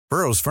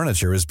Burrow's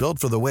furniture is built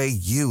for the way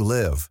you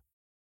live.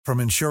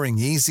 From ensuring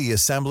easy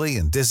assembly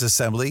and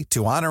disassembly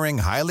to honoring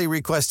highly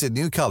requested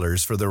new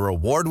colors for their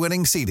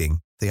award-winning seating,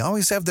 they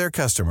always have their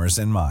customers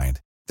in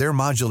mind. Their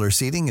modular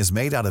seating is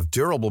made out of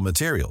durable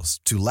materials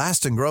to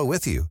last and grow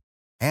with you.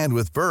 And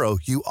with Burrow,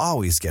 you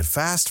always get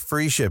fast,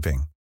 free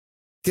shipping.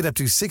 Get up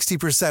to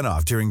 60%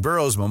 off during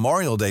Burrow's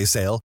Memorial Day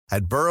sale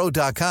at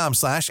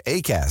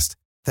burrow.com/ACAST.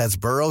 That's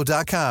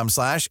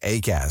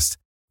burrow.com/ACAST.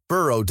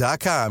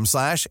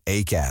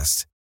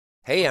 burrow.com/ACAST.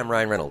 Hey, I'm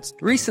Ryan Reynolds.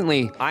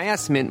 Recently, I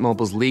asked Mint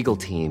Mobile's legal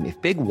team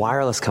if big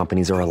wireless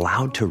companies are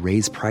allowed to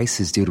raise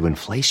prices due to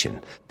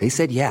inflation. They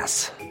said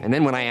yes. And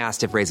then when I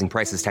asked if raising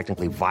prices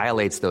technically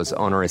violates those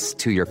onerous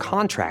two-year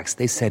contracts,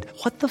 they said,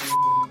 "What the f***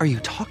 are you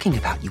talking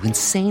about, you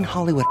insane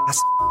Hollywood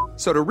ass?"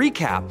 So to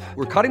recap,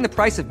 we're cutting the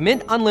price of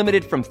Mint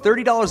Unlimited from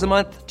 $30 a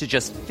month to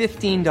just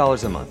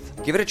 $15 a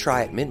month. Give it a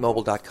try at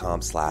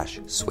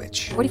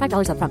mintmobile.com/switch.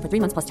 $45 up front for 3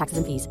 months plus taxes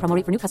and fees. Promo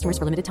rate for new customers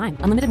for limited time.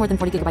 Unlimited more than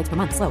 40 gigabytes per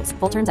month. Slows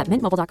full terms at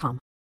mintmobile.com.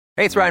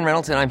 Hey, it's Ryan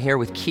Reynolds, and I'm here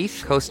with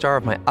Keith, co-star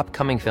of my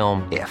upcoming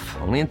film, If,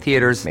 only in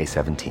theaters May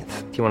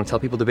 17th. Do you want to tell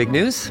people the big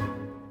news?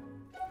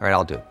 All right,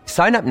 I'll do it.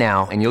 Sign up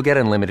now and you'll get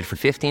unlimited for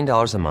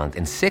 $15 a month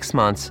and 6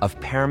 months of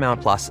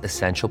Paramount Plus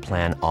Essential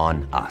Plan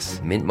on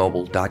us.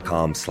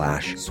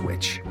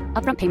 mintmobile.com/switch.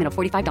 Upfront payment of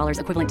 $45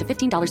 equivalent to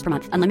 $15 per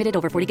month. Unlimited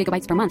over 40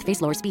 gigabytes per month.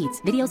 Face lower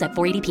speeds. Videos at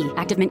 480p.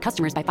 Active Mint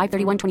customers by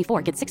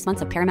 531.24 get 6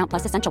 months of Paramount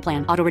Plus Essential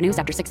Plan. Auto renews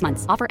after 6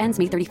 months. Offer ends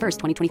May 31st,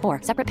 2024.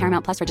 Separate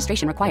Paramount Plus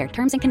registration required.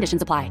 Terms and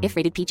conditions apply if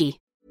rated PG.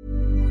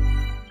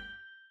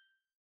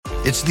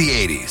 It's the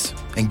 80s,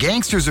 and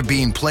gangsters are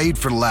being played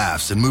for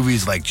laughs in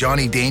movies like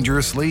Johnny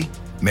Dangerously,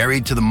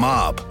 Married to the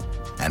Mob,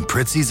 and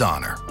Prizzi's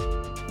Honor.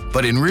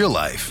 But in real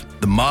life,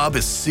 the mob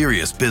is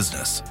serious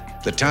business.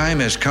 The time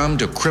has come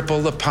to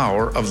cripple the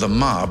power of the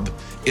mob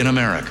in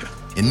America.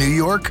 In New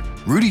York,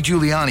 Rudy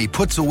Giuliani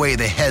puts away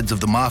the heads of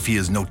the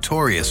mafia's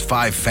notorious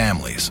 5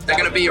 families. They're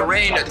going to be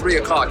arraigned at 3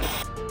 o'clock.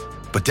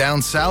 But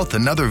down south,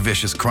 another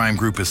vicious crime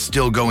group is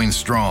still going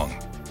strong.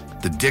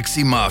 The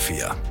Dixie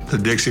Mafia. The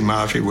Dixie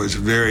Mafia was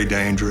very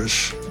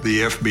dangerous.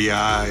 The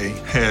FBI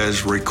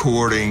has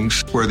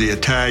recordings where the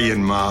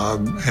Italian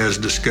mob has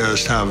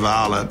discussed how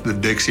violent the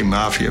Dixie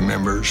Mafia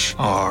members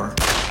are.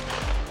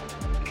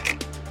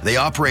 They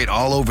operate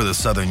all over the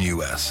southern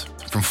U.S.,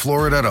 from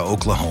Florida to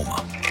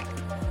Oklahoma.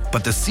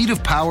 But the seat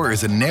of power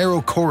is a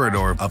narrow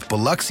corridor of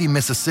Biloxi,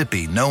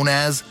 Mississippi, known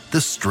as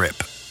the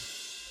Strip.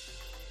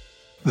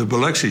 The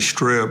Biloxi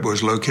Strip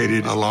was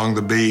located along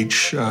the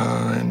beach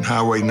in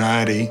Highway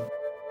 90.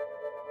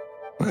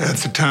 At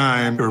the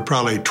time, there were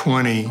probably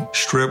 20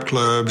 strip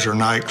clubs or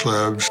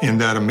nightclubs in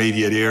that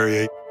immediate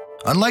area.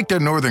 Unlike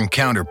their northern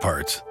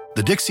counterparts,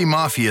 the Dixie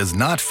Mafia is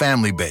not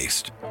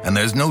family-based, and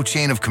there's no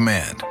chain of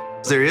command.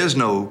 There is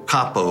no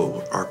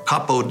capo or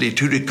capo di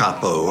tutti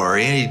capo or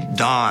any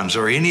dons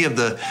or any of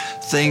the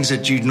things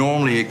that you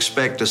normally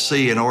expect to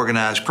see in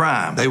organized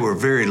crime. They were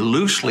very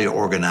loosely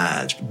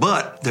organized,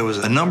 but there was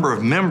a number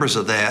of members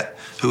of that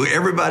who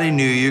everybody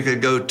knew you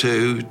could go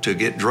to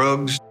get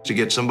drugs, to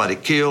get somebody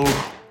killed,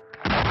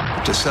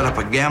 to set up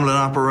a gambling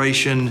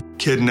operation.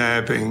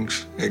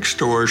 Kidnappings,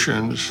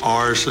 extortions,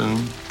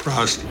 arson,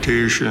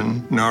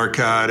 prostitution,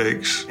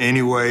 narcotics.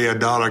 Any way a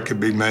dollar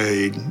could be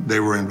made, they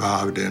were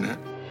involved in it.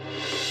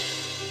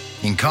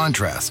 In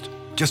contrast,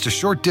 just a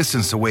short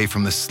distance away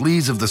from the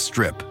sleaze of the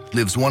Strip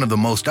lives one of the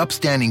most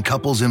upstanding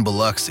couples in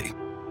Biloxi,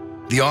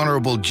 the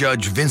Honorable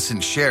Judge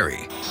Vincent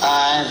Sherry.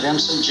 I,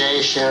 Vincent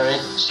J. Sherry,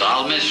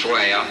 solemnly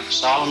swear,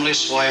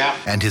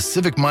 and his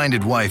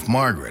civic-minded wife,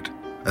 Margaret,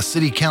 a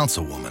city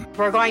councilwoman.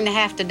 We're going to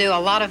have to do a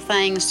lot of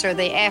things through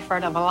the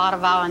effort of a lot of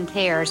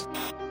volunteers.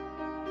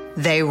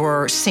 They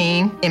were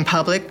seen in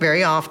public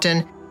very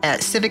often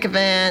at civic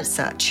events,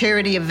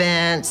 charity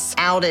events,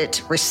 out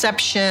at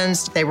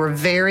receptions. They were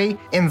very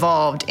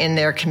involved in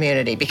their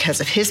community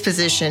because of his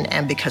position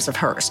and because of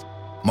hers.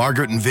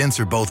 Margaret and Vince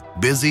are both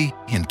busy,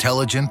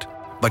 intelligent,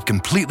 but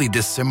completely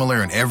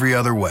dissimilar in every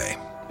other way.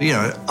 You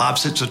know,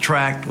 opposites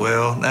attract.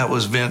 Well, that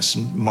was Vince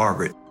and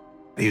Margaret.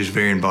 He was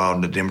very involved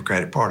in the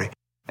Democratic Party.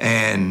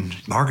 And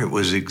Margaret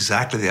was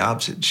exactly the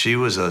opposite. She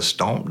was a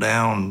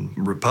stomped-down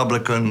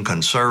Republican,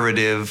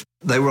 conservative.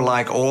 They were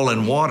like oil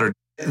and water.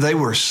 They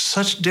were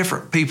such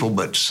different people,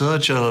 but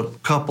such a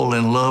couple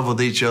in love with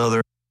each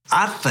other.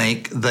 I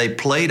think they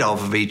played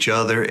off of each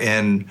other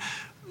and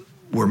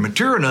were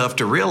mature enough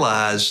to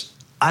realize,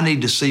 I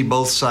need to see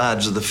both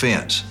sides of the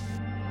fence.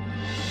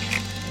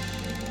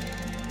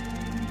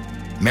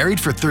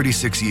 Married for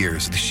 36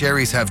 years, the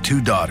Sherrys have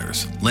 2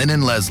 daughters, Lynn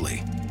and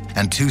Leslie,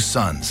 and 2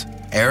 sons,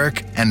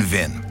 Eric and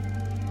Vin.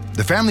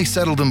 The family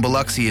settled in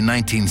Biloxi in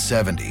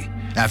 1970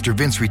 after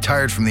Vince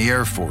retired from the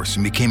Air Force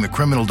and became a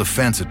criminal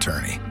defense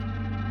attorney.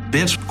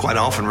 Vince quite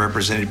often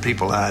represented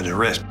people I had to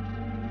arrest,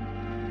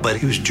 but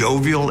he was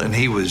jovial and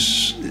he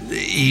was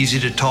easy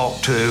to talk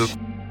to.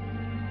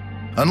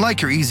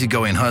 Unlike her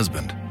easygoing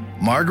husband,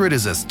 Margaret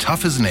is as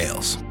tough as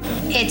nails.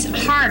 It's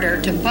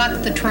harder to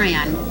buck the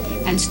trend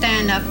and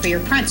stand up for your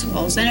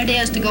principles than it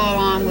is to go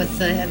along with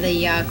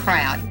the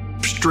crowd.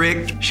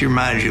 strict. She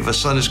reminds you of a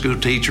Sunday school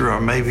teacher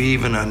or maybe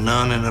even a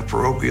nun in a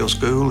parochial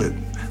school that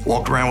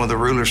walked around with a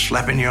ruler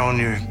slapping you on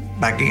your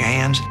back of your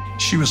hands.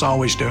 She was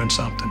always doing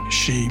something.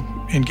 She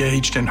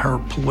engaged in her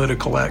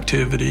political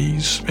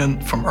activities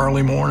from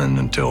early morning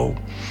until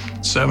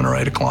 7 or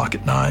 8 o'clock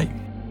at night.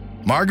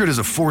 Margaret is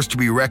a force to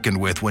be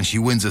reckoned with when she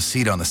wins a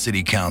seat on the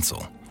city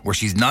council, where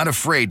she's not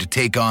afraid to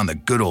take on the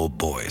good old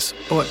boys.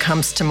 What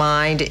comes to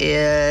mind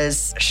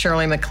is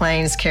Shirley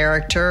MacLaine's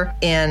character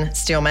in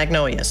Steel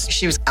Magnolias.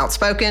 She was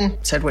outspoken,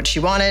 said what she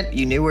wanted,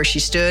 you knew where she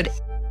stood.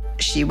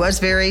 She was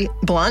very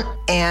blunt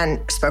and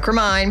spoke her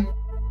mind.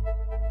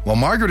 While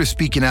Margaret is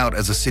speaking out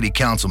as a city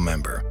council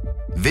member,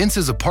 Vince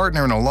is a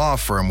partner in a law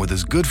firm with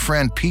his good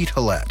friend Pete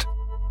Hallett.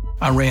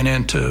 I ran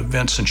into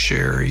Vincent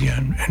Sherry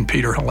and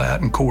Peter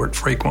Hallett in court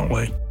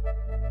frequently.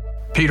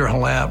 Peter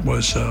Hallett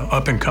was an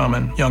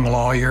up-and-coming young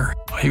lawyer.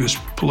 He was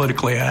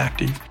politically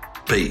active.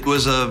 Pete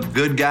was a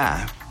good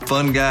guy,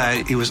 fun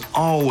guy. He was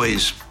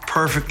always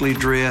perfectly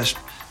dressed,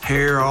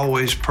 hair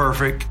always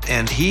perfect,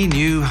 and he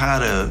knew how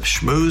to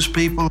schmooze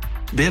people.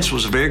 Vince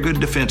was a very good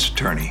defense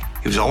attorney.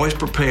 He was always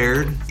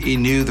prepared. He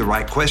knew the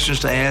right questions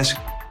to ask.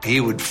 He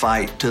would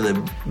fight to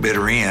the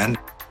bitter end.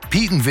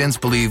 Pete and Vince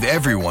believe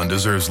everyone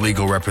deserves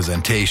legal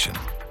representation,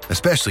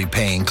 especially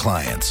paying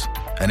clients.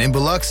 And in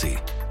Biloxi,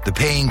 the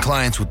paying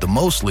clients with the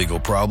most legal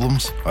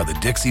problems are the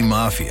Dixie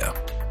Mafia.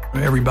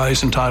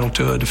 Everybody's entitled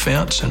to a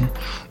defense, and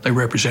they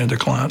represent their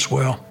clients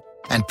well.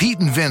 And Pete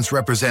and Vince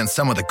represent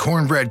some of the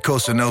cornbread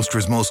Cosa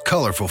Nostra's most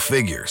colorful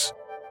figures.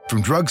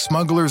 From drug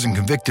smugglers and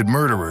convicted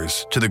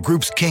murderers to the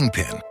group's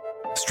kingpin,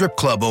 strip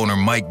club owner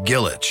Mike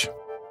Gillich.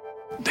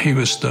 He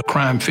was the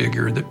crime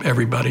figure that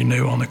everybody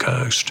knew on the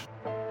coast.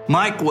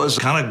 Mike was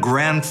kind of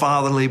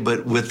grandfatherly,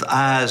 but with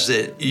eyes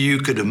that you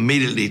could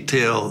immediately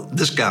tell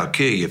this guy will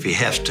kill you if he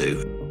has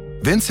to.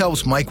 Vince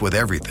helps Mike with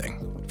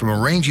everything, from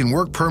arranging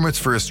work permits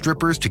for his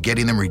strippers to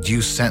getting them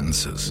reduced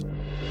sentences.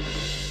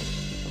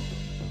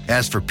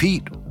 As for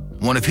Pete,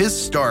 one of his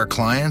star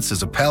clients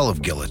is a pal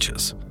of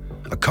Gillich's,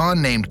 a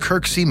con named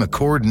Kirksey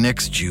McCord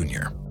Nix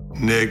Jr.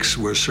 Nix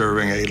was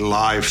serving a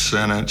life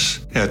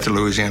sentence at the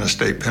Louisiana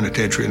State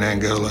Penitentiary in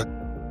Angola.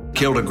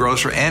 Killed a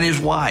grocer and his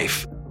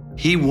wife.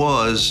 He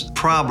was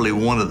probably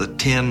one of the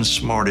 10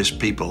 smartest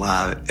people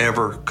I've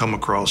ever come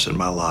across in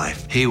my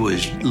life. He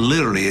was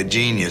literally a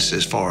genius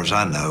as far as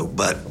I know,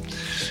 but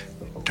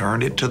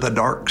turned it to the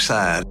dark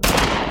side.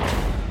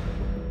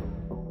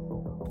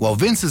 While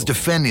Vince is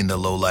defending the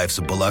lowlifes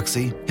of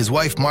Biloxi, his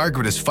wife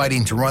Margaret is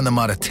fighting to run them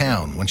out of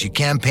town when she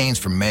campaigns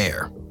for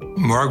mayor.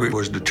 Margaret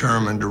was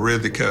determined to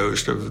rid the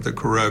coast of the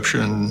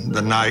corruption,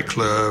 the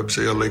nightclubs,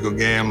 the illegal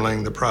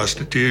gambling, the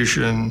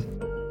prostitution.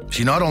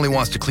 She not only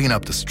wants to clean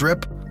up the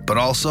Strip, but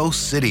also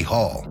City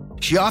Hall.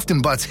 She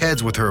often butts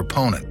heads with her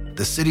opponent,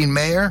 the sitting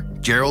mayor,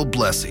 Gerald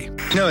Blessey.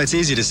 You know, it's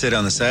easy to sit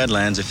on the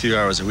sidelines a few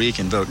hours a week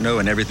and vote no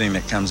on everything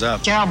that comes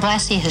up. Gerald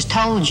Blessey has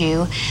told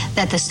you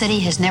that the city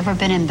has never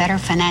been in better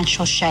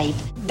financial shape.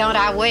 Don't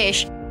I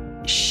wish?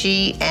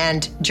 She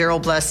and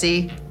Gerald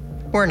Blessey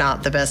were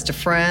not the best of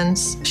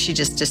friends. She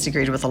just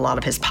disagreed with a lot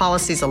of his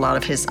policies, a lot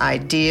of his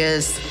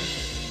ideas.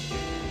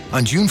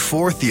 On June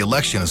 4th, the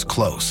election is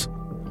close.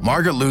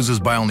 Margaret loses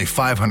by only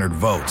 500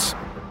 votes.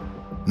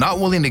 Not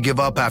willing to give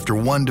up after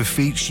one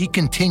defeat, she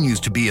continues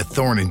to be a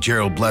thorn in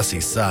Gerald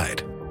Blessey's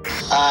side.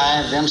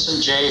 I,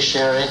 Vincent J.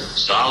 Sherry,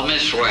 solemnly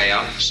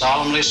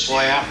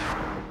swear.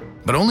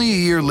 But only a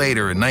year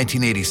later, in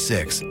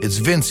 1986, it's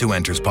Vince who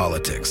enters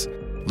politics,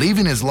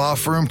 leaving his law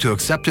firm to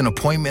accept an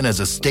appointment as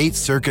a state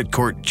circuit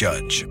court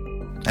judge.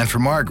 And for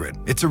Margaret,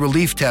 it's a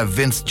relief to have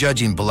Vince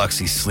judging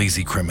Biloxi's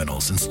sleazy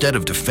criminals instead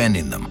of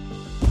defending them.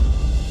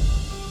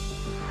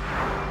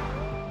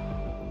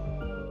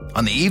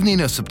 On the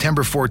evening of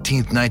September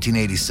 14th,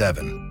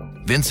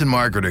 1987, Vince and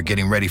Margaret are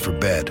getting ready for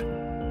bed.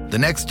 The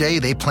next day,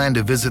 they plan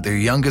to visit their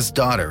youngest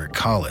daughter at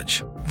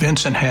college.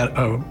 Vincent had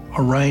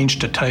arranged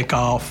to take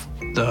off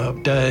the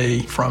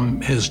day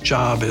from his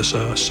job as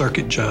a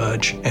circuit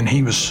judge, and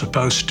he was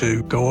supposed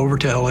to go over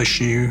to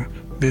LSU,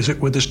 visit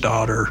with his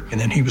daughter,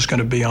 and then he was going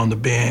to be on the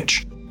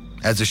bench.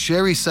 As the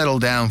Sherry settle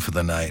down for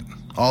the night,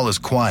 all is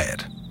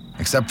quiet,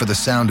 except for the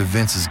sound of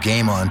Vince's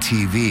game on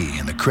TV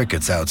and the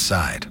crickets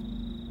outside.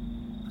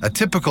 A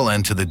typical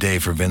end to the day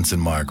for Vince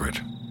and Margaret,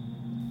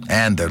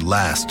 and their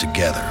last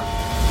together.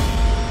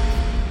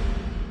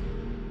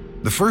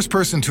 The first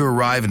person to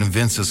arrive in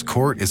Vince's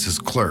court is his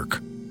clerk,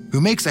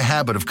 who makes a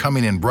habit of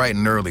coming in bright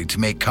and early to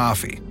make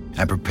coffee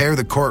and prepare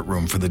the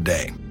courtroom for the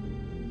day.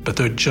 But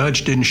the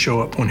judge didn't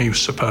show up when he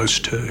was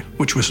supposed to,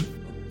 which was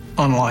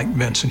unlike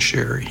Vince and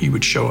Sherry. He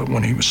would show up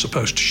when he was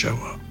supposed to show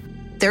up.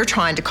 They're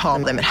trying to call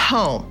them at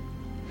home,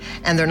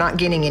 and they're not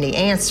getting any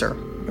answer.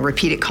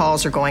 Repeated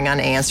calls are going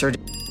unanswered.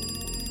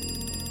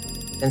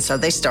 And so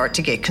they start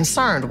to get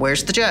concerned.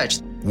 Where's the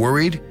judge?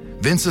 Worried,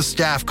 Vince's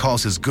staff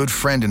calls his good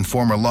friend and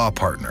former law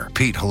partner,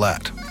 Pete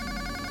Hallett.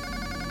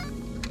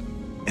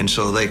 And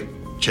so they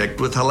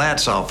checked with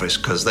Hallett's office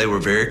because they were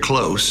very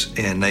close,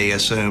 and they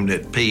assumed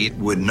that Pete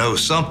would know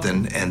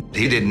something, and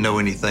he didn't know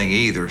anything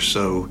either.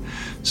 So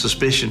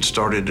suspicion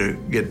started to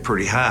get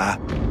pretty high.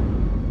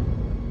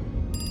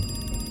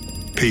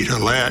 Pete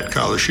Hallett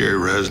called the Sherry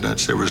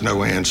residence. There was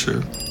no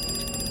answer.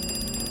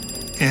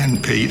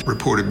 And Pete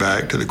reported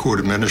back to the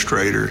court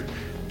administrator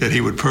that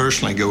he would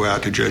personally go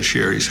out to Judge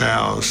Sherry's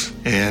house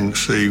and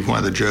see why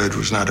the judge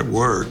was not at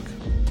work.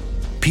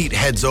 Pete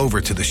heads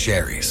over to the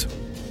Sherrys.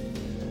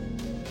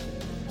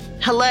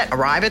 Hallett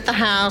arrived at the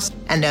house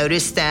and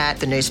noticed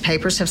that the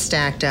newspapers have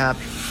stacked up.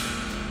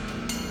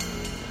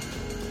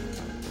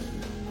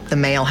 The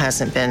mail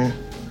hasn't been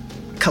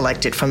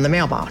collected from the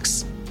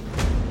mailbox.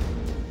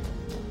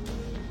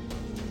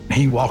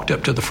 He walked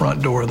up to the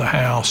front door of the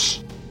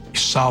house. He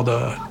saw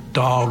the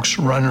dogs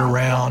running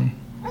around,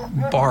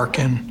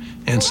 barking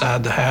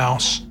inside the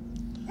house.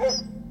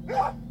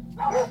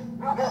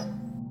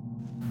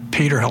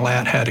 Peter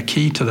Hallett had a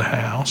key to the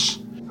house.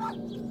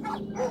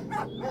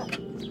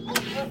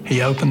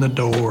 He opened the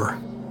door.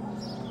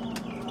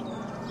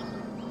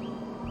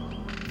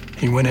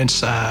 He went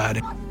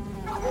inside.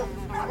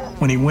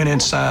 When he went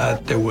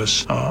inside, there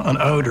was an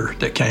odor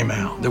that came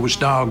out. There was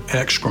dog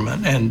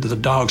excrement, and the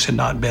dogs had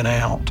not been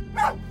out.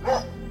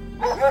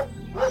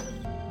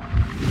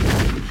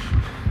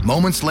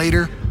 Moments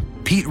later,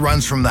 Pete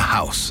runs from the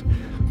house,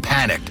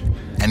 panicked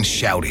and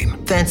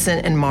shouting.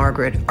 Vincent and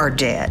Margaret are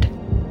dead.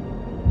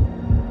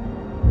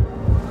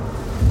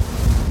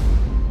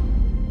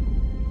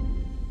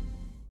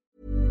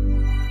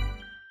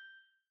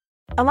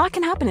 A lot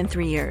can happen in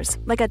 3 years,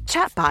 like a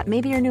chatbot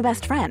may be your new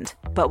best friend.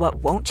 But what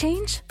won't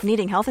change?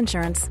 Needing health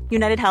insurance.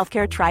 United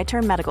Healthcare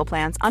Tri-Term Medical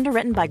Plans,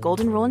 underwritten by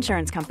Golden Rule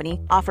Insurance Company,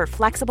 offer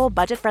flexible,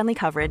 budget-friendly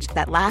coverage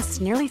that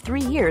lasts nearly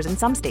 3 years in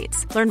some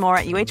states. Learn more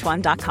at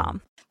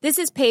uh1.com. This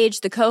is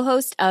Paige, the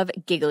co-host of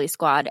Giggly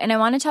Squad, and I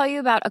want to tell you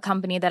about a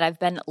company that I've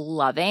been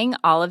loving,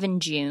 Olive &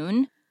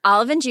 June.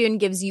 Olive & June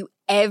gives you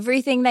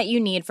everything that you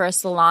need for a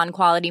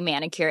salon-quality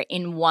manicure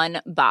in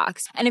one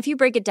box. And if you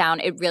break it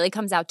down, it really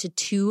comes out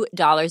to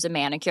 $2 a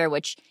manicure,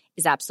 which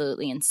is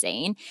absolutely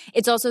insane.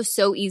 It's also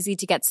so easy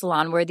to get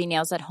salon-worthy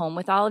nails at home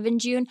with Olive &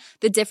 June.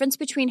 The difference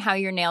between how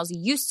your nails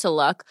used to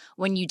look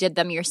when you did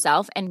them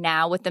yourself and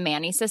now with the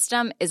Mani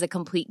system is a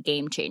complete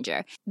game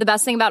changer. The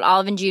best thing about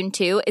Olive & June,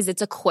 too, is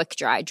it's a quick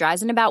dry.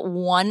 Dries in about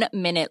 1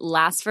 minute,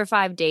 lasts for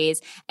 5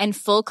 days, and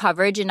full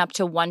coverage in up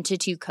to 1 to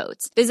 2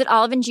 coats. Visit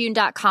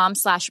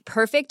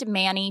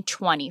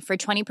oliveandjune.com/perfectmani20 for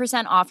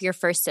 20% off your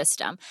first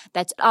system.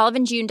 That's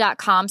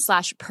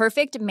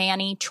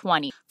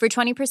oliveandjune.com/perfectmani20 for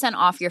 20%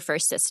 off your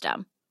first system.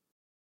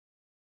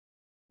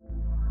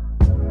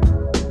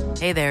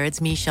 Hey there, it's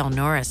Michelle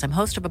Norris. I'm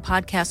host of a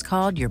podcast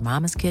called Your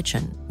Mama's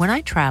Kitchen. When I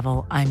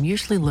travel, I'm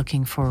usually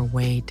looking for a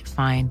way to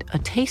find a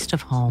taste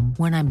of home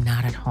when I'm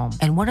not at home.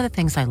 And one of the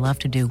things I love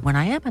to do when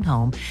I am at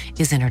home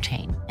is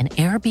entertain. And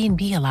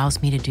Airbnb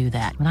allows me to do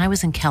that. When I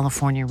was in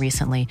California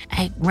recently,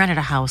 I rented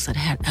a house that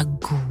had a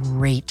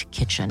great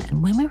kitchen.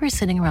 And when we were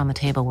sitting around the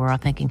table, we're all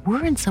thinking,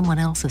 we're in someone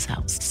else's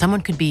house.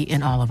 Someone could be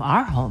in all of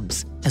our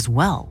homes as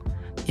well.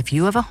 If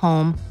you have a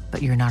home,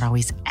 but you're not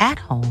always at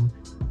home,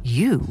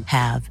 you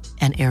have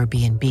an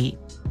Airbnb.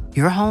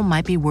 Your home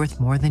might be worth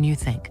more than you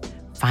think.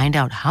 Find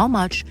out how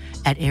much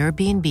at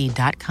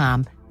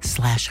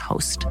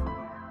airbnb.com/host.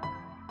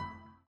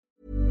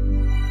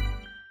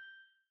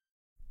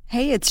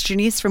 Hey, it's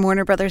Janice from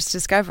Warner Brothers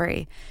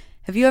Discovery.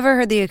 Have you ever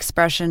heard the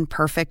expression,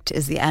 perfect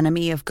is the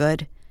enemy of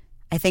good?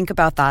 I think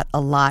about that a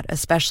lot,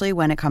 especially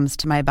when it comes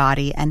to my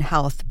body and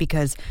health,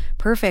 because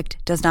perfect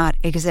does not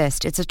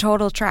exist. It's a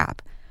total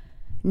trap.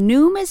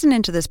 Noom isn't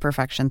into this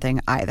perfection thing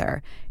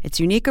either. Its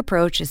unique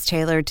approach is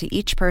tailored to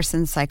each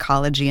person's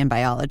psychology and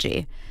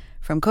biology.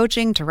 From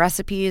coaching to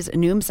recipes,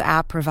 Noom's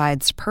app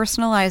provides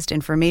personalized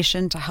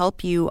information to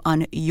help you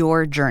on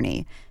your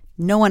journey,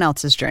 no one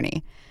else's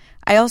journey.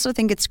 I also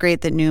think it's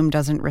great that Noom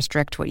doesn't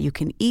restrict what you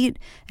can eat,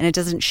 and it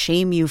doesn't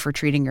shame you for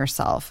treating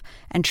yourself.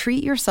 And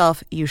treat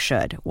yourself you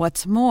should.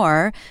 What's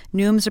more,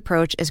 Noom's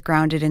approach is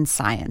grounded in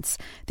science.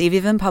 They've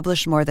even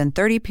published more than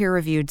 30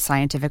 peer-reviewed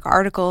scientific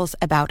articles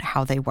about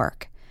how they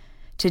work.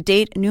 To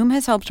date, Noom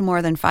has helped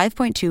more than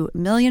 5.2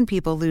 million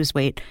people lose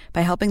weight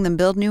by helping them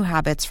build new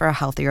habits for a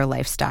healthier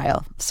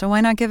lifestyle. So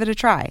why not give it a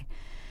try?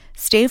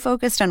 Stay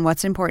focused on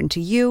what's important to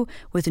you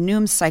with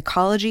Noom's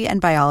psychology and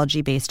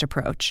biology-based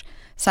approach.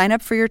 Sign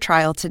up for your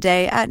trial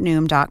today at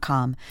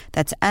Noom.com.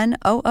 That's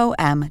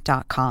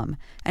Noom.com.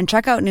 And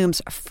check out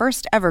Noom's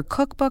first ever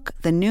cookbook,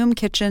 The Noom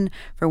Kitchen,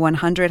 for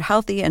 100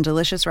 healthy and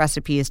delicious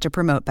recipes to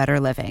promote better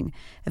living.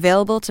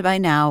 Available to buy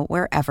now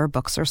wherever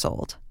books are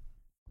sold.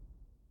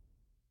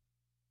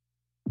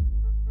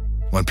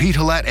 When Pete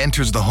Hallett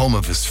enters the home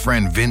of his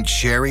friend Vince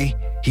Sherry,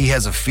 he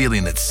has a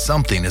feeling that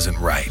something isn't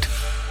right.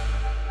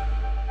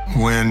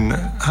 When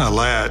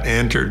Hallett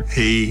entered,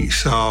 he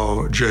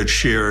saw Judge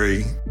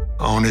Sherry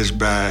on his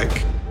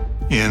back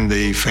in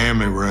the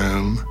family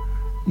room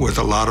with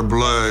a lot of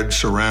blood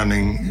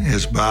surrounding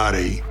his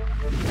body.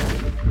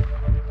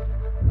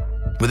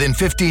 Within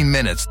 15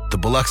 minutes, the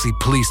Biloxi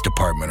Police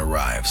Department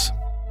arrives.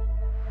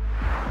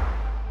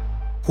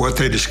 What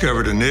they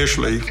discovered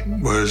initially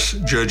was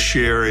Judge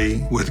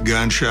Sherry with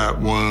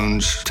gunshot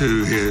wounds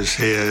to his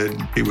head.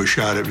 He was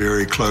shot at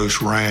very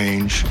close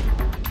range.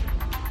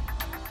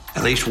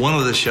 At least one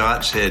of the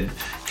shots had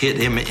hit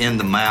him in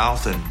the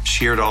mouth and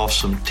sheared off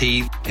some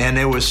teeth. And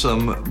there was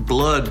some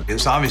blood.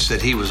 It's obvious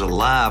that he was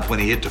alive when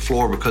he hit the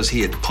floor because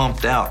he had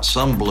pumped out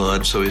some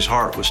blood, so his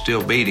heart was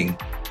still beating.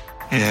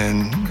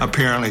 And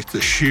apparently the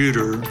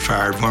shooter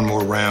fired one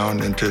more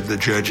round into the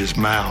judge's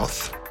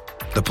mouth.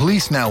 The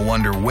police now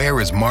wonder, where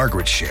is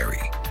Margaret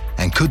Sherry?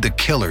 And could the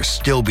killer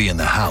still be in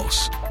the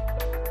house?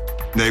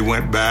 They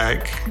went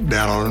back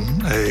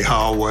down a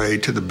hallway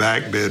to the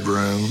back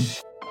bedroom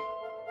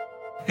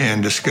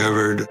and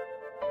discovered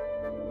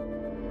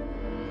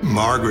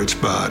Margaret's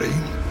body.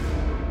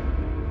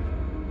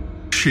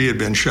 She had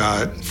been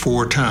shot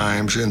 4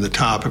 times in the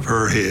top of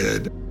her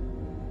head.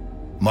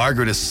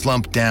 Margaret is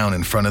slumped down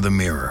in front of the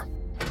mirror.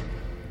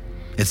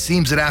 It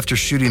seems that after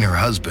shooting her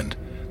husband,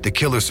 the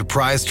killer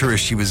surprised her as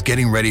she was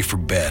getting ready for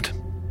bed.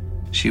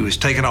 She was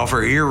taking off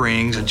her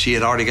earrings, and she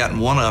had already gotten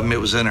one of them. It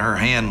was in her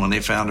hand when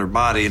they found her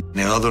body, and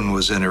the other one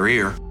was in her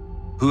ear.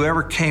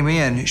 Whoever came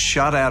in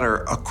shot at her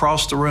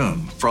across the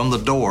room from the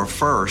door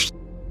first,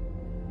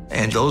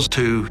 and those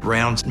 2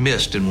 rounds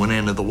missed and went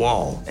into the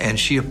wall. And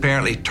she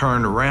apparently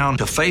turned around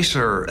to face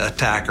her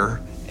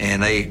attacker,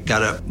 and they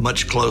got up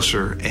much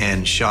closer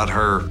and shot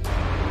her.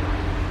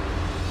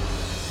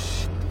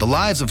 The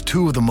lives of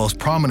 2 of the most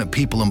prominent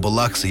people in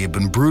Biloxi have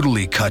been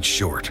brutally cut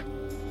short.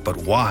 But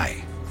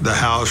why? The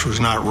house was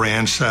not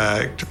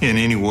ransacked in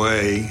any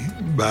way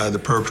by the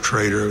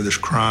perpetrator of this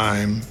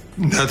crime.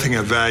 Nothing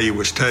of value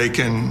was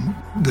taken.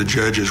 The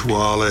judge's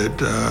wallet,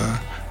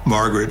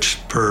 Margaret's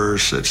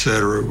purse,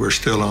 etc., were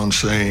still on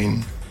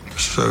scene.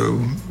 So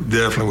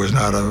definitely was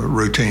not a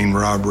routine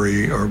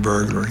robbery or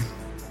burglary.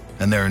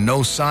 And there are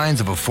no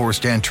signs of a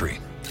forced entry.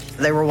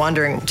 They were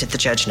wondering, did the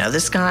judge know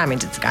this guy? I mean,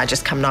 did the guy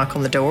just come knock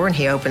on the door and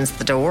he opens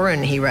the door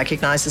and he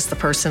recognizes the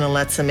person and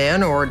lets him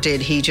in? Or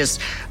did he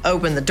just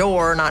open the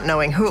door not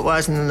knowing who it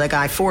was and then the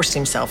guy forced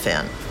himself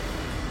in?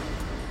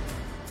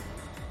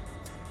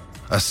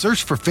 A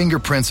search for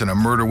fingerprints and a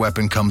murder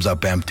weapon comes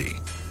up empty.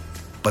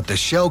 But the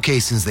shell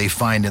casings they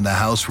find in the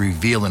house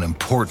reveal an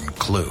important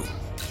clue.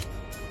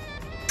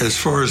 As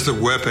far as the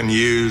weapon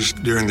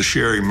used during the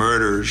Sherry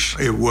murders,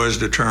 it was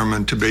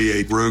determined to be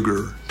a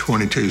Ruger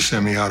 .22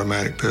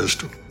 semi-automatic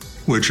pistol,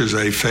 which is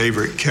a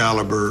favorite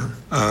caliber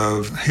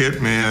of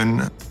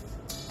hitmen.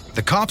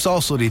 The cops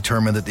also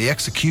determined that the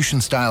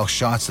execution-style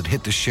shots that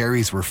hit the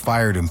Sherrys were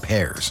fired in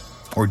pairs,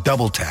 or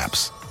double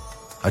taps,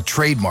 a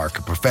trademark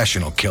of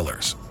professional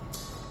killers.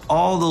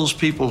 All those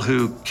people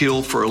who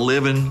kill for a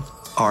living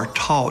are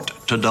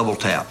taught to double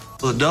tap.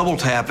 The double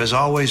tap is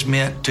always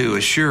meant to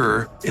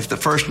assure if the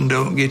first one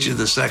don't get you,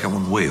 the second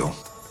one will.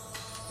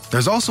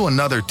 There's also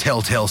another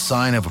telltale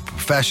sign of a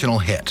professional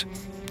hit.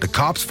 The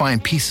cops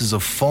find pieces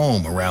of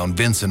foam around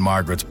Vince and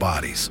Margaret's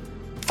bodies.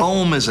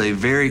 Foam is a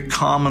very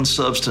common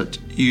substance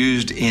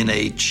used in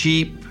a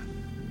cheap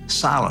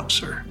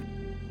silencer.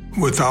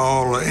 With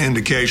all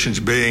indications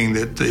being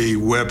that the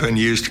weapon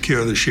used to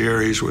kill the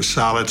Sherrys was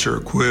silencer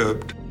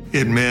equipped,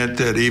 it meant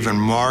that even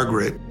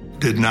Margaret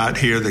did not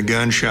hear the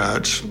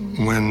gunshots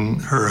when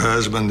her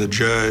husband, the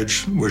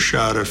judge, was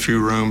shot a few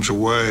rooms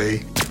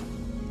away.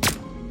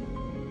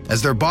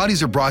 As their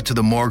bodies are brought to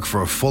the morgue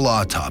for a full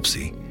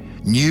autopsy,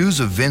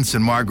 news of Vince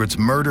and Margaret's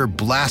murder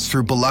blasts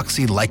through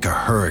Biloxi like a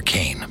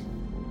hurricane.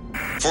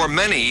 For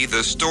many,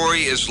 the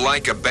story is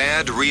like a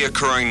bad,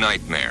 reoccurring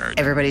nightmare.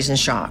 Everybody's in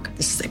shock.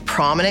 This is a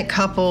prominent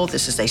couple.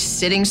 This is a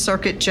sitting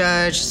circuit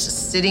judge, this is a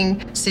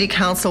sitting city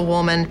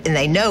councilwoman, and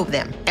they know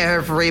them.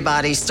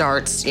 Everybody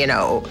starts,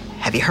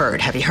 have you heard?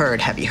 Have you heard?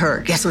 Have you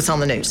heard? Guess what's on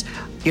the news?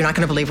 You're not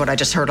going to believe what I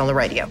just heard on the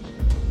radio.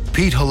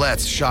 Pete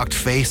Hullett's shocked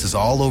face is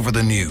all over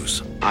the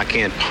news. I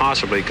can't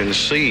possibly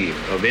conceive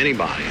of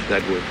anybody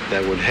that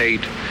would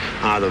hate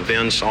either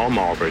Vince or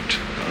Margaret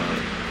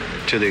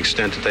to the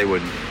extent that they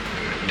would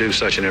do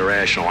such an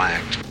irrational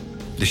act.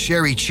 The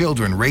Sherry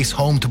children race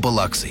home to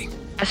Biloxi.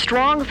 A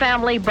strong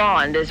family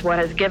bond is what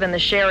has given the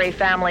Sherry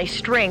family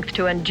strength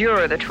to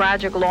endure the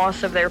tragic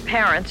loss of their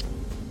parents.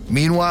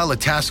 Meanwhile, a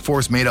task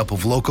force made up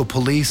of local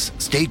police,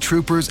 state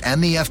troopers,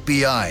 and the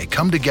FBI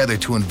come together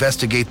to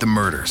investigate the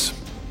murders.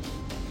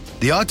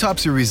 The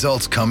autopsy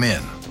results come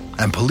in,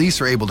 and police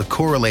are able to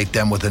correlate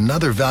them with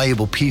another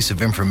valuable piece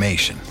of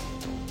information.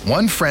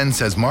 One friend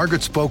says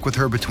Margaret spoke with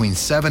her between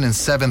 7 and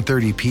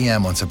 7:30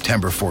 p.m. on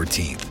September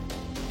 14th.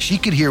 She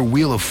could hear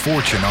Wheel of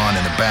Fortune on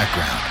in the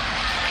background.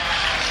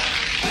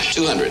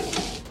 200.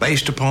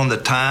 Based upon the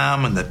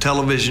time and the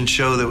television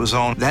show that was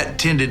on, that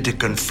tended to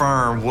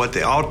confirm what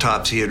the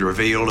autopsy had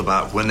revealed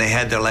about when they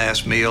had their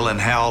last meal and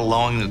how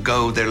long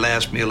ago their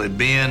last meal had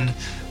been,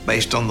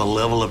 based on the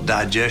level of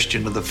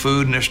digestion of the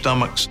food in their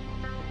stomachs.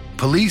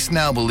 Police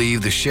now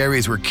believe the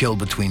Sherrys were killed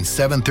between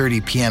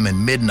 7:30 p.m.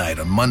 and midnight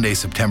on Monday,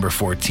 September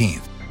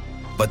 14th.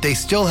 But they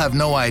still have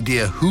no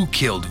idea who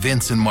killed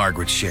Vince and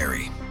Margaret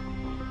Sherry.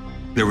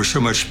 There was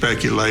so much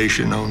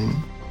speculation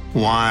on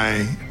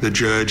why the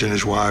judge and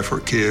his wife were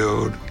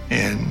killed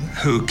and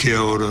who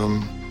killed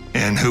them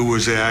and who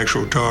was the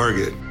actual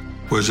target.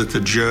 Was it the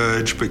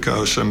judge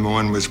because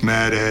someone was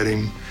mad at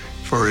him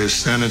for his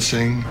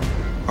sentencing?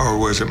 Or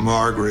was it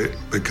Margaret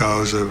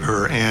because of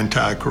her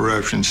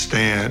anti-corruption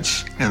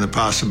stance and the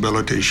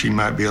possibility she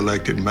might be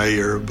elected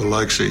mayor of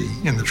Biloxi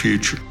in the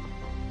future?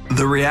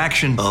 The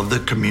reaction of the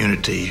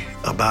community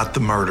about the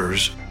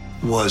murders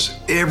was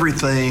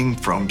everything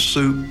from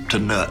soup to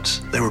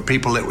nuts. There were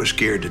people that were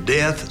scared to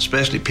death,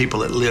 especially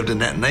people that lived in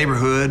that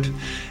neighborhood.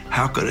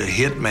 How could a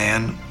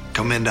hitman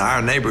come into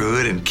our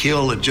neighborhood and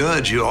kill a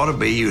judge who ought to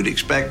be, you'd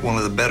expect, one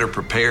of the better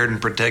prepared and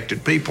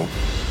protected people?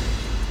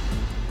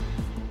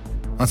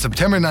 On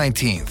September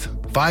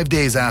 19th, 5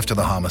 days after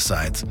the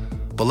homicides,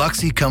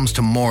 Biloxi comes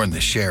to mourn the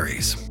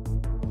Sherrys.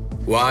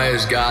 Why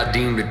has God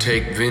deemed to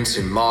take Vince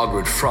and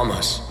Margaret from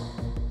us?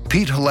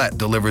 Pete Hallett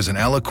delivers an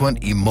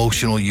eloquent,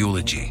 emotional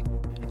eulogy,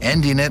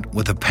 ending it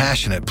with a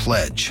passionate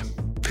pledge.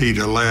 Pete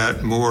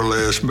Hallett more or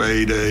less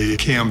made a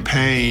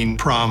campaign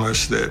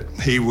promise that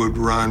he would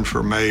run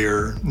for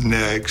mayor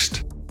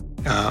next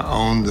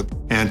on the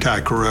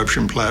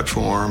anti-corruption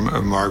platform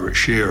of Margaret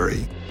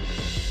Sherry.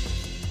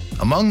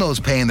 Among those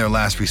paying their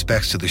last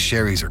respects to the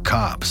Sherrys are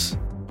cops,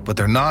 but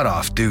they're not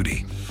off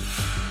duty.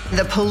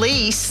 The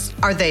police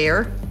are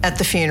there at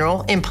the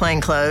funeral in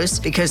plainclothes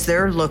because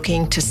they're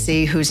looking to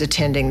see who's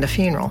attending the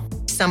funeral.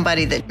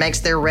 Somebody that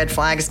makes their red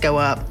flags go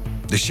up.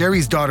 The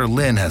Sherry's daughter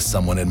Lynn has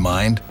someone in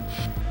mind.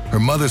 Her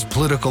mother's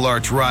political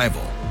arch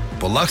rival,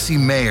 Biloxi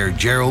Mayor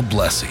Gerald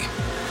Blessey.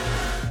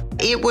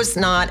 It was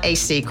not a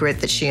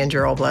secret that she and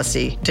Gerald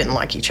Blessey didn't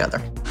like each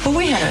other. Well,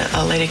 we had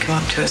a lady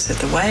come up to us at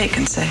the wake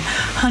and say,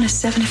 honey,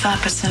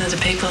 75% of the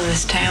people in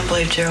this town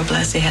believe Gerald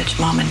Blessey had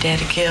your mom and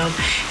daddy killed,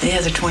 and the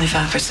other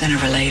 25%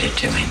 are related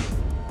to him.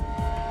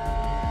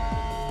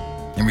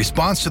 In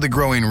response to the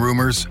growing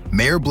rumors,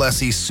 Mayor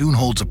Blessey soon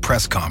holds a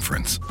press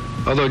conference.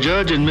 Although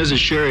Judge and Mrs.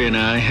 Sherry and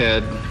I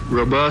had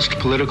robust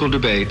political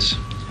debates,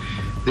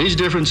 these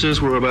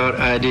differences were about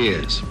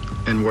ideas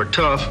and were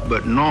tough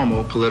but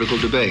normal political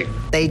debate.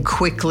 They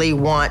quickly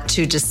want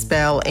to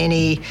dispel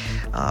any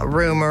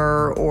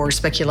rumor or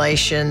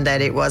speculation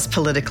that it was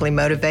politically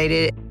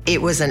motivated.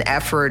 It was an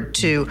effort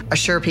to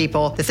assure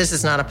people that this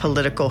is not a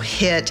political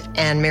hit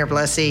and Mayor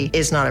Blessey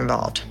is not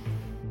involved.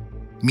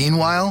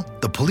 Meanwhile,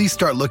 the police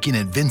start looking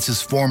at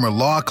Vince's former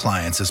law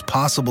clients as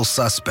possible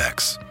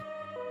suspects.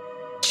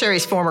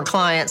 Sherry's former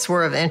clients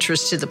were of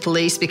interest to the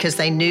police because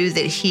they knew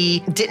that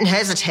he didn't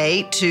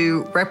hesitate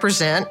to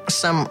represent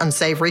some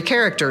unsavory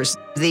characters.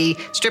 The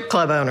strip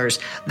club owners,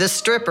 the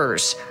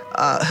strippers,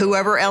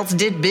 whoever else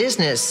did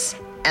business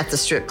at the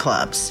strip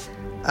clubs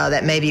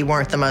that maybe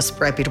weren't the most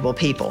reputable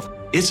people.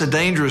 It's a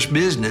dangerous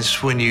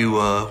business when you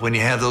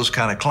have those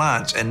kind of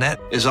clients, and that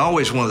is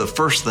always one of the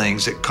first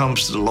things that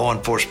comes to the law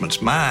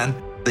enforcement's mind.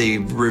 The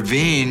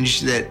revenge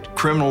that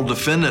criminal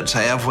defendants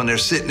have when they're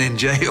sitting in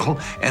jail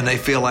and they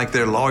feel like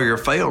their lawyer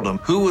failed them.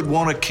 Who would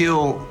want to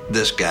kill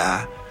this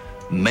guy?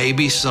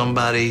 Maybe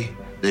somebody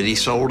that he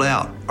sold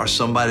out or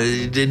somebody that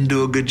he didn't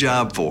do a good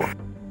job for.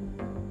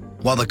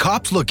 While the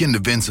cops look into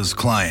Vince's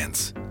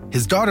clients,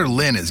 his daughter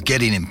Lynn is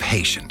getting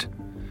impatient.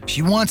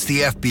 She wants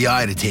the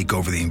FBI to take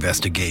over the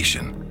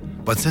investigation.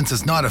 But since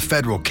it's not a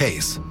federal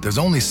case, there's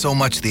only so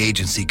much the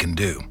agency can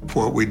do.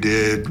 What we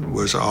did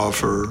was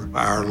offer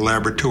our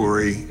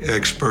laboratory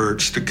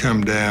experts to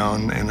come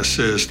down and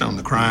assist on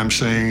the crime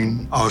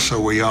scene.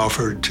 Also, we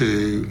offered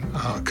to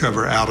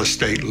cover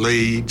out-of-state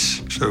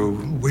leads. So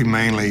we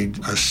mainly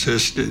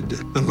assisted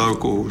the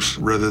locals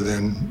rather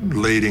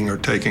than leading or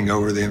taking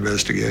over the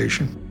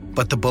investigation.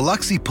 But the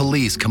Biloxi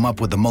police come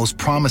up with the most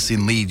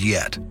promising lead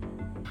yet.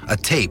 A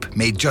tape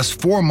made just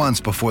 4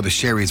 months before the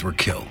Sherrys were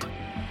killed.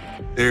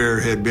 There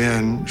had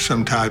been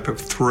some type of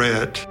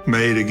threat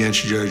made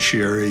against Judge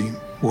Sherry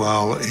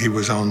while he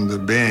was on the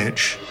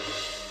bench.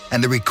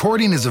 And the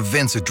recording is of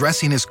Vince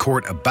addressing his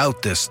court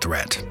about this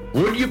threat.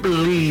 Would you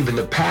believe in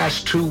the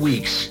past 2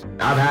 weeks,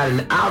 I've had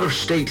an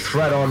out-of-state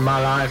threat on my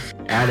life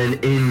and an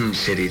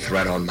in-city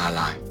threat on my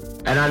life.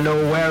 And I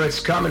know where it's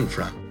coming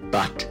from,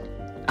 but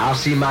I'll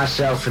see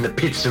myself in the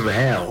pits of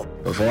hell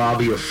before I'll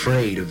be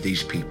afraid of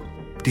these people.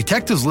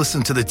 Detectives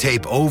listen to the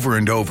tape over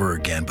and over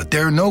again, but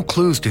there are no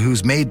clues to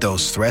who's made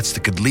those threats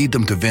that could lead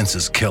them to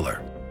Vince's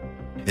killer.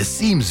 It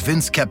seems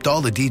Vince kept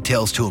all the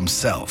details to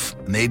himself,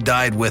 and they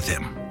died with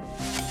him.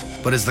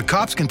 But as the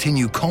cops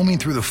continue combing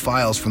through the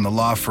files from the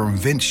law firm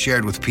Vince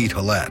shared with Pete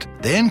Hallett,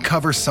 they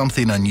uncover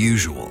something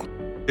unusual.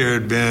 There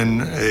had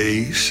been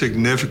a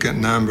significant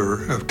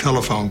number of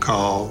telephone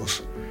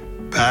calls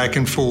back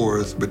and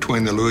forth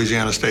between the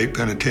Louisiana State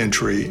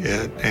Penitentiary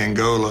at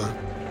Angola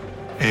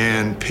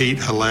and Pete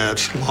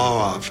Hallett's law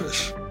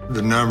office.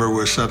 The number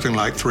was something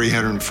like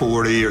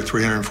 340 or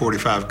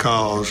 345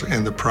 calls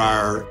in the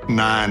prior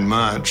 9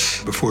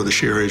 months before the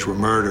Sherrys were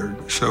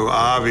murdered. So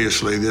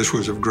obviously this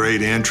was of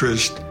great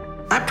interest.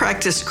 I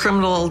practiced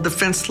criminal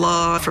defense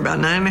law for about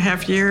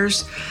 9.5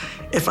 years.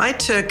 If I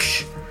took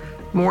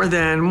more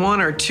than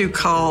 1 or 2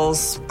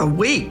 calls a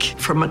week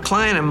from a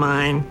client of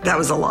mine, that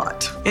was a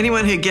lot.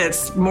 Anyone who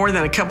gets more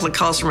than a couple of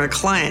calls from a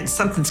client,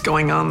 something's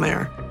going on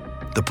there.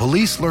 The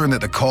police learned that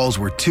the calls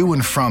were to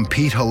and from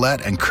Pete Hallett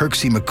and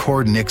Kirksey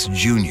McCord Nix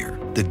Jr.,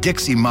 the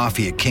Dixie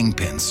Mafia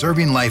kingpin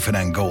serving life in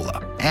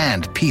Angola,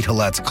 and Pete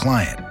Hallett's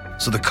client,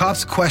 so the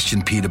cops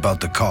questioned Pete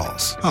about the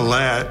calls.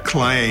 Alette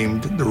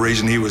claimed the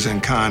reason he was in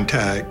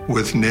contact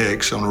with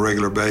Nix on a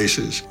regular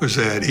basis was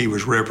that he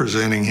was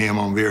representing him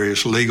on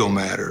various legal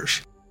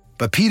matters.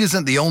 But Pete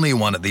isn't the only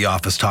one at the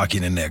office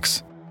talking to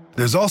Nix.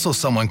 There's also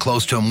someone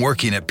close to him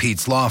working at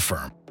Pete's law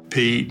firm.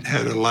 Pete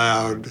had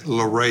allowed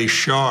LaRae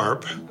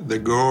Sharp, the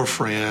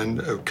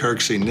girlfriend of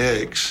Kirksey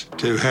Nix,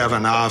 to have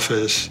an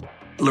office.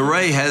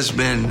 LaRae has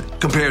been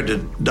compared to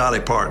Dolly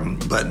Parton,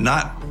 but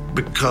not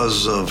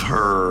because of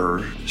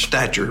her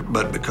stature,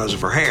 but because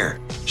of her hair.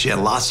 She had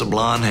lots of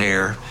blonde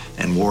hair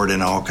and wore it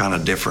in all kind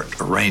of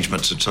different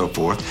arrangements and so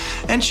forth.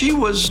 And she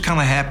was kind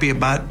of happy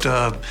about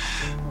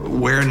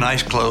wearing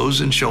nice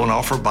clothes and showing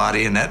off her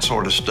body and that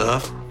sort of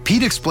stuff.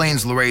 Pete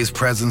explains LaRae's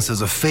presence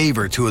as a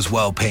favor to his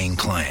well-paying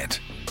client.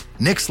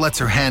 Nix lets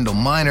her handle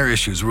minor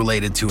issues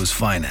related to his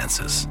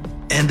finances.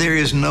 And there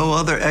is no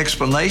other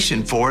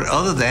explanation for it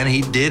other than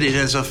he did it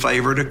as a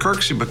favor to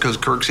Kirksey because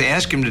Kirksey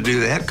asked him to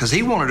do that because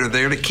he wanted her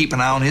there to keep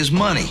an eye on his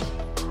money.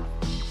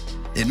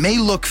 It may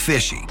look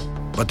fishy,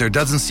 but there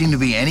doesn't seem to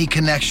be any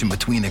connection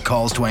between the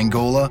calls to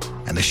Angola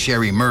and the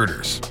Sherry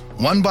murders.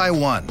 One by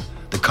one,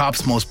 the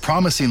cops' most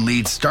promising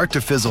leads start to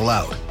fizzle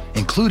out,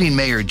 including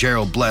Mayor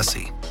Gerald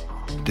Blessey.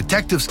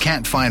 Detectives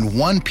can't find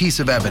one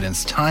piece of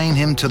evidence tying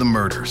him to the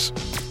murders.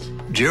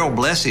 Gerald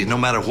Blessey, no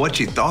matter what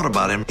you thought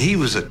about him, he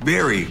was a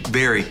very,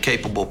 very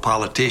capable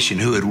politician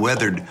who had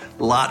weathered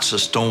lots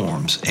of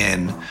storms.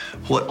 And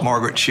what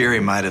Margaret Sherry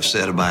might have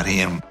said about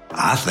him,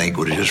 I think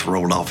would have just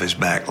rolled off his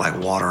back like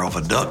water off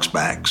a duck's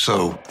back.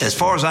 So as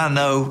far as I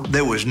know,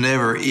 there was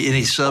never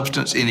any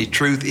substance, any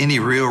truth, any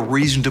real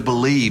reason to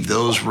believe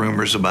those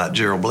rumors about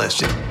Gerald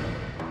Blessey.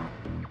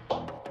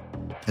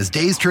 As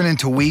days turn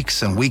into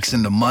weeks and weeks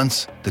into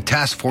months, the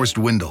task force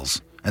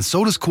dwindles, and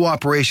so does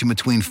cooperation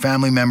between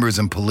family members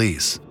and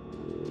police.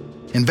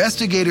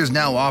 Investigators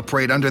now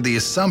operate under the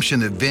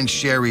assumption that Vince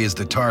Sherry is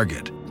the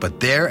target,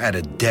 but they're at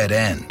a dead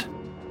end.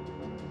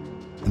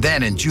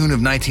 Then, in June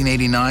of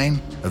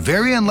 1989, a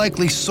very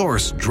unlikely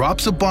source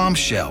drops a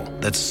bombshell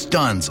that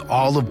stuns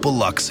all of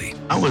Biloxi.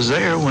 I was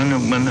there when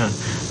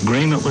the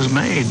agreement was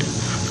made.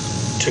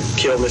 To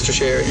kill Mr.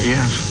 Sherry?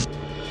 Yes.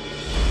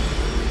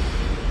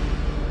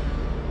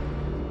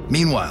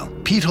 Meanwhile,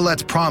 Pete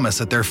Hullett's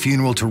promise at their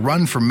funeral to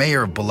run for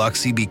mayor of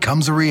Biloxi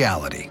becomes a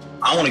reality.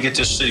 I want to get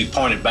this city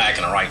pointed back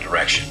in the right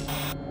direction.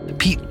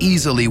 Pete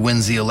easily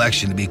wins the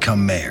election to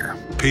become mayor.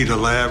 Pete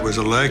Hullett was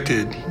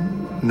elected,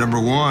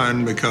 number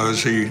one,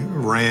 because he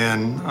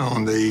ran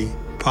on the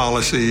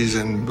policies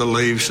and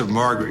beliefs of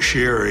Margaret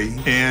Sherry,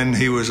 and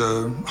he was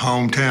a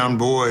hometown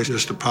boy,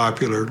 just a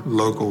popular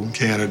local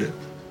candidate.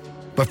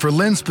 But for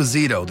Lynn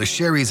Sposito, the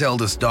Sherry's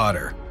eldest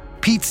daughter,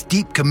 Pete's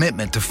deep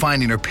commitment to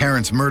finding her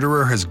parents'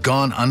 murderer has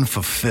gone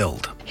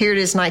unfulfilled. Here it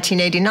is,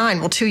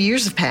 1989. Well, 2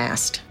 years have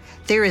passed.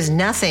 There is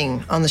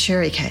nothing on the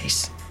Sherry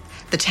case.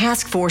 The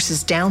task force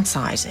is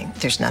downsizing.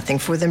 There's nothing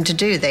for them to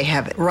do. They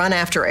have run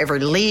after every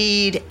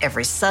lead,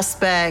 every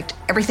suspect,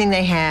 everything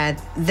they had.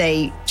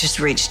 They just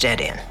reached dead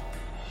end.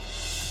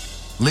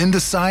 Lynn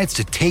decides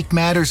to take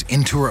matters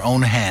into her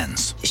own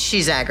hands.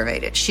 She's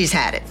aggravated. She's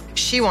had it.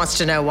 She wants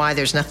to know why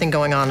there's nothing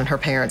going on in her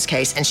parents'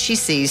 case, and she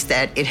sees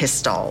that it has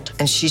stalled,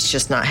 and she's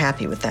just not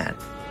happy with that.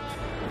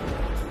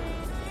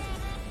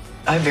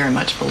 I very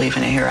much believe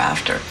in a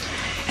hereafter,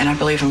 and I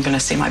believe I'm going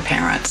to see my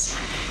parents.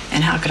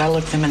 And how could I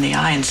look them in the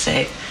eye and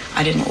say,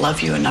 I didn't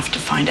love you enough to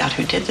find out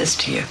who did this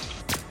to you?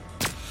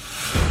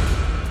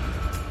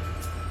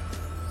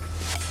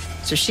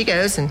 So she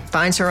goes and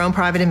finds her own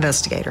private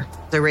investigator,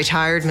 the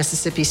retired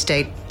Mississippi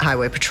State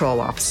Highway Patrol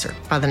officer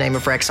by the name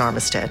of Rex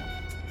Armistead.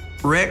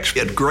 Rex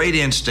had great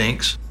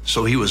instincts,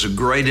 so he was a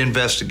great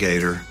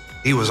investigator.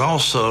 He was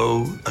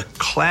also a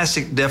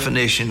classic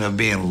definition of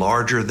being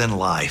larger than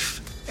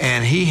life.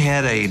 And he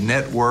had a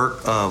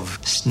network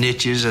of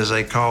snitches, as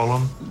they call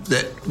them,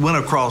 that went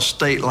across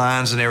state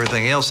lines and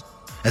everything else.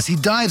 As he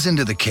dives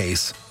into the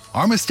case,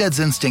 Armistead's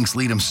instincts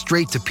lead him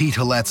straight to Pete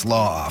Hullett's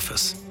law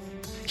office.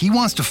 He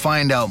wants to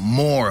find out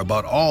more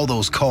about all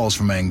those calls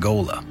from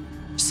Angola.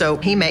 So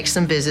he makes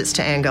some visits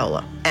to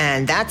Angola,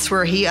 and that's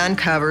where he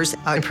uncovers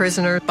a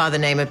prisoner by the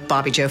name of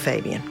Bobby Joe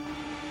Fabian.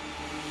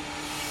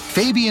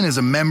 Fabian is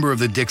a member of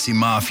the Dixie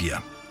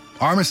Mafia.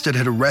 Armistead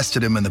had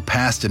arrested him in the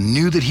past and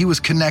knew that he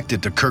was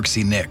connected to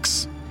Kirksey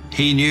Nix.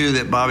 He knew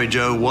that Bobby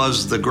Joe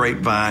was the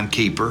grapevine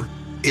keeper.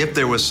 If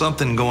there was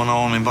something going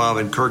on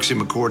involving Kirksey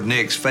McCord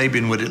Nix,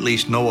 Fabian would at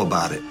least know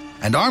about it.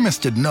 And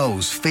Armistead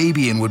knows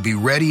Fabian would be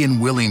ready and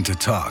willing to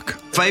talk.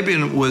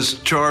 Fabian was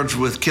charged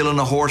with killing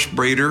a horse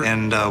breeder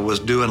and was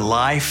doing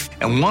life.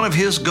 And one of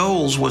his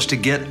goals was to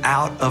get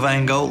out of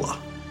Angola.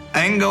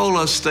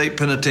 Angola State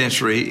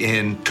Penitentiary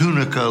in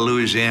Tunica,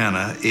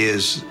 Louisiana,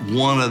 is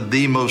one of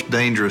the most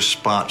dangerous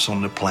spots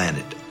on the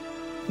planet.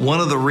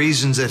 One of the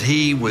reasons that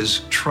he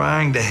was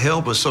trying to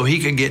help was so he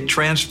could get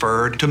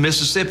transferred to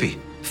Mississippi.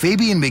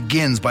 Fabian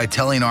begins by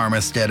telling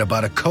Armistead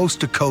about a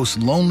coast-to-coast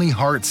Lonely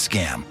Heart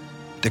scam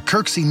that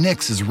Kirksey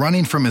Nix is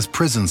running from his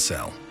prison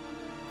cell.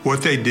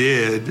 What they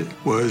did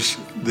was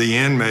the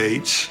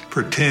inmates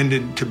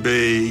pretended to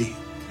be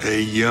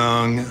a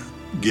young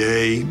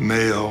gay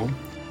male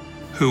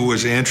who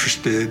was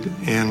interested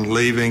in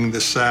leaving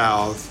the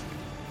South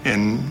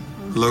and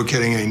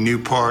locating a new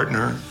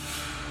partner.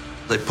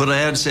 They put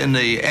ads in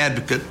the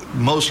Advocate,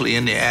 mostly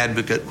in the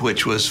Advocate,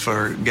 which was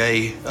for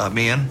gay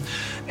men.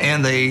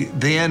 And they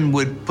then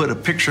would put a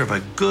picture of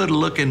a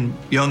good-looking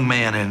young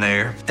man in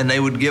there, and they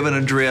would give an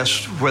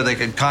address where they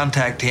could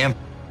contact him.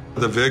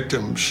 The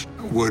victims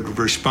would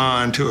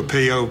respond to a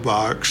P.O.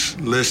 box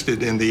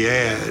listed in the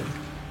ad.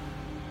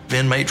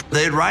 Inmates,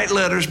 they'd write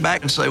letters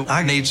back and say,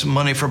 I need some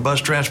money for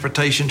bus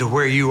transportation to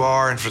where you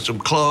are and for some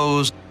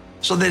clothes.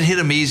 So they'd hit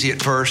them easy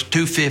at first,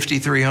 $250,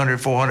 $300,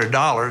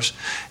 $400,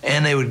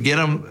 and they would get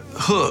them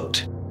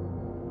hooked.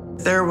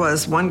 There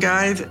was one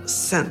guy that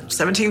sent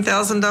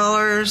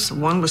 $17,000,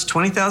 one was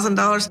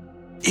 $20,000.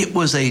 It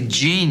was a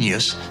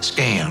genius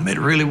scam, it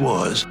really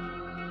was.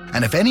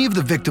 And if any of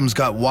the victims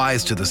got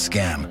wise to the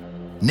scam,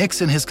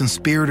 Nix and his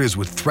conspirators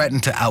would threaten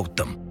to out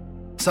them,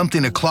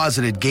 something a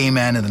closeted gay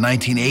man in the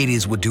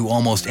 1980s would do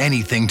almost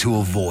anything to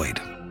avoid.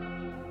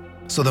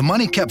 So the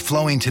money kept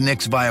flowing to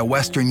Nix via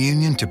Western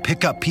Union to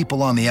pick up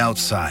people on the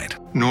outside.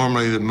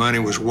 Normally, the money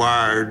was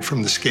wired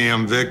from the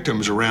scam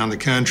victims around the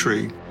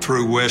country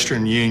through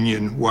Western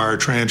Union wire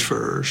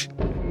transfers.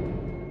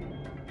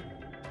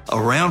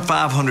 Around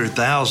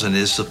 $500,000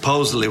 is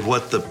supposedly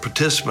what the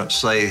participants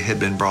say had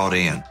been brought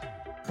in.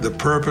 The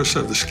purpose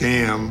of the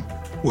scam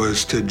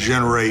was to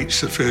generate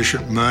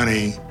sufficient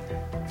money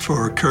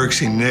for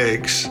Kirksey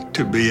Nix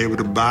to be able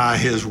to buy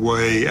his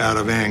way out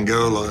of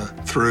Angola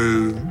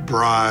through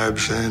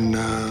bribes and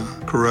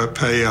corrupt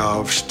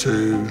payoffs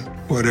to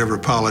whatever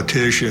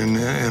politician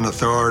and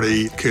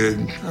authority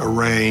could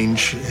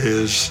arrange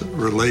his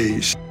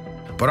release.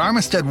 But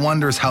Armistead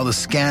wonders how the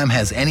scam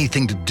has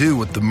anything to do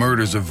with the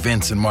murders of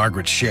Vince and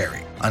Margaret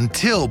Sherry,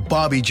 until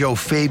Bobby Joe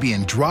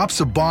Fabian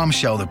drops a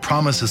bombshell that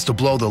promises to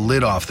blow the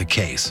lid off the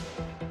case.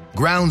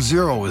 Ground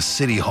zero is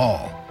City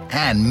Hall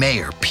and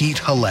Mayor Pete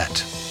Hallett.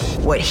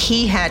 What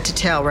he had to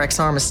tell Rex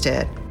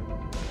Armistead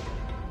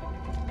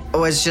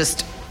was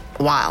just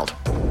wild.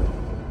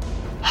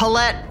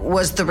 Hallett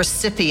was the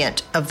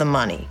recipient of the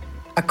money,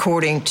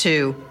 according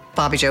to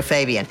Bobby Joe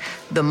Fabian.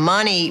 The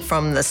money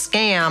from the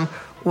scam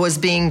was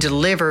being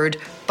delivered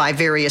by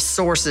various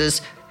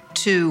sources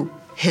to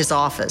his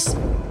office.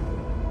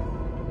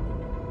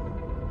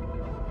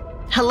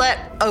 Hallett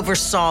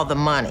oversaw the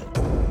money.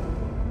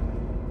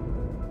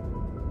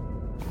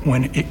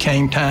 When it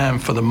came time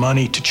for the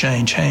money to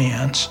change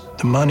hands,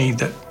 the money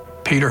that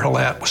Peter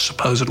Hallett was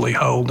supposedly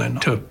holding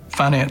to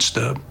finance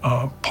the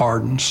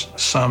pardons,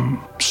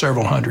 some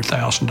several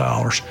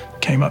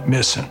 $100,000, came up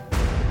missing.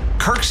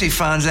 Kirksey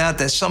finds out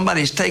that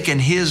somebody's taken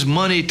his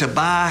money to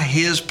buy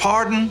his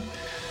pardon.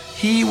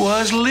 He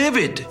was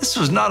livid. This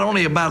was not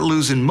only about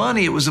losing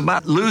money, it was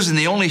about losing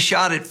the only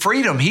shot at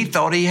freedom he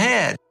thought he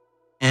had.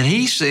 And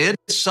he said,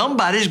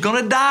 somebody's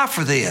gonna die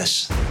for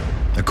this.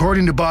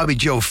 According to Bobby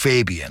Joe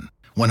Fabian,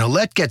 when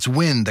Hallett gets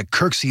wind that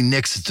Kirksey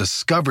Nix has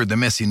discovered the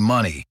missing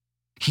money,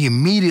 he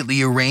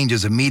immediately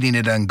arranges a meeting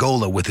at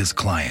Angola with his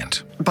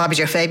client. Bobby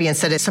Joe Fabian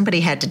said that somebody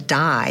had to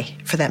die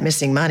for that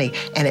missing money,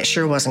 and it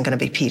sure wasn't going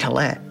to be Pete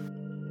Hallett.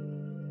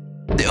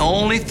 The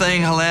only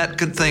thing Hallett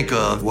could think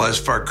of was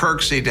for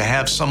Kirksey to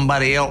have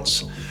somebody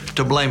else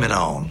to blame it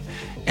on,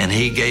 and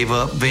he gave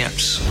up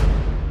Vince.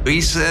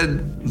 He said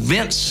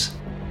Vince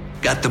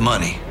got the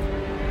money.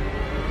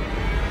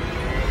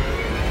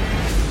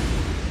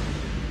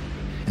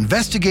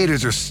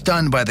 Investigators are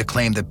stunned by the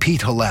claim that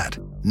Pete Hallett,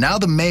 now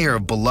the mayor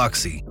of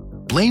Biloxi,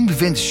 blamed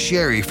Vince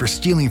Sherry for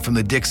stealing from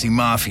the Dixie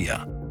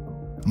Mafia.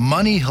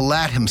 Money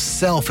Hallett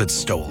himself had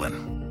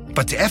stolen.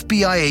 But to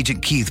FBI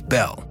agent Keith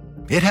Bell,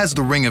 it has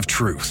the ring of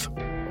truth.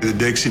 The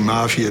Dixie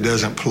Mafia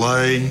doesn't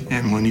play,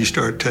 and when you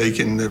start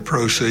taking the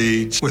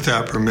proceeds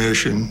without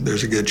permission,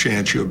 there's a good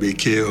chance you'll be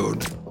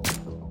killed.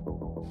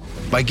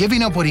 By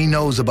giving up what he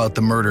knows about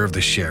the murder of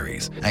the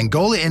Sherrys,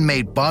 Angola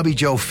inmate Bobby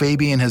Joe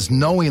Fabian has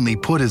knowingly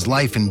put his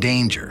life in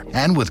danger,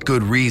 and with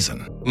good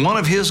reason. One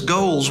of his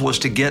goals was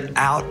to get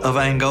out of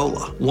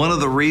Angola. One of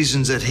the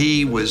reasons that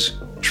he was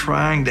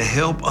trying to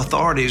help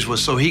authorities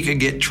was so he could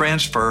get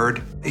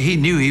transferred. He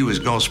knew he was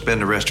going to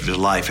spend the rest of his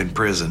life in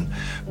prison,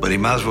 but he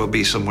might as well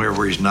be somewhere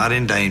where he's not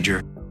in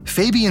danger.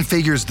 Fabian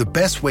figures the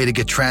best way to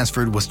get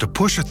transferred was to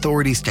push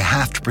authorities to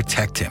have to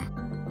protect him.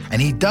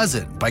 And he does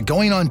it by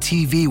going on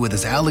TV with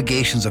his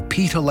allegations of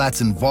Pete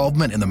Hallett's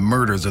involvement in the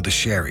murders of the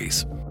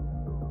Sherrys.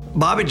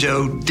 Bobby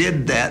Joe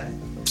did that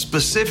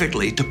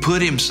specifically to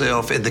put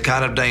himself in the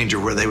kind of danger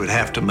where they would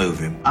have to move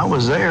him. I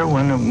was there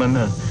when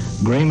the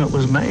agreement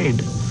was made.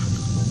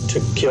 To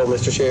kill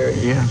Mr. Sherry?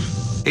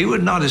 Yes. He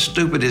was not as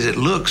stupid as it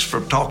looks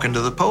from talking to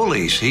the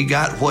police. He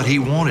got what he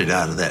wanted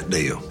out of that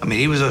deal. I mean,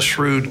 he was a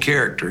shrewd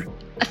character.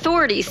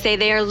 Authorities say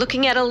they are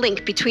looking at a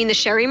link between the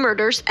Sherry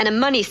murders and a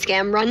money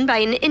scam run by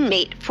an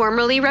inmate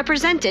formerly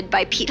represented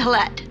by Pete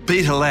Hallett.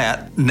 Pete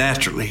Hallett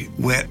naturally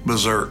went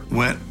berserk,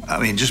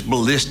 just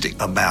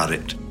ballistic about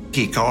it.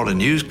 He called a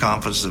news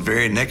conference the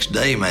very next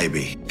day,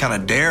 maybe, kind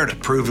of dared to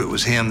prove it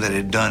was him that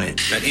had done it.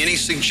 That any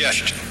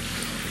suggestion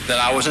that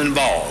I was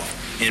involved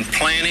in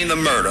planning the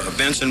murder of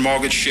Vince and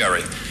Margaret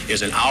Sherry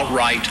is an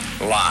outright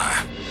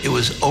lie. It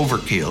was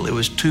overkill. It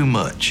was too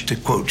much. To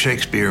quote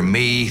Shakespeare,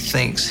 me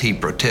thinks he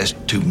protests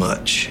too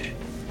much.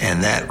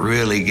 And that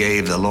really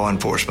gave the law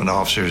enforcement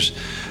officers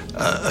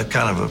a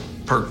kind of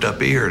a perked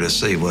up ear to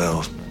see,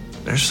 well,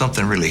 there's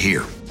something really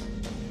here.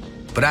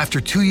 But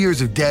after 2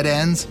 years of dead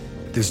ends,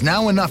 there's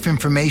now enough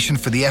information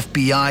for the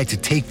FBI to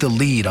take the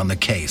lead on the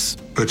case.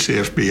 Puts the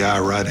FBI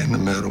right in the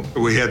middle.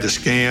 We had the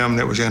scam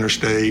that was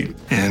interstate,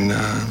 and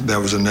that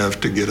was enough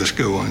to get us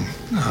going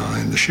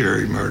in the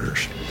Sherry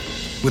murders.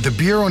 With the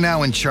Bureau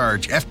now in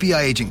charge, FBI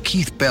agent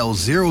Keith Bell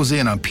zeroes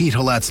in on Pete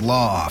Hillett's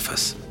law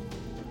office.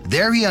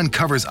 There he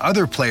uncovers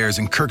other players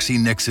in Kirksey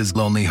Nix's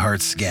Lonely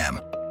Hearts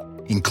scam,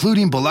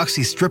 including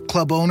Biloxi strip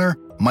club owner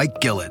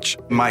Mike Gillich.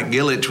 Mike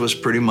Gillich was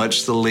pretty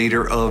much the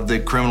leader of the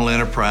criminal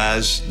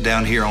enterprise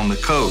down here on the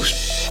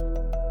coast.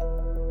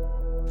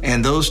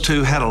 And those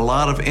two had a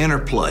lot of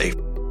interplay.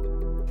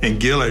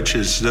 And Gillich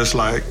is just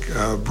like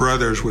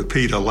brothers with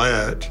Pete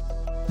Hillett.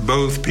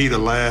 Both Pete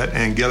Hillett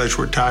and Gillich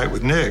were tight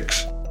with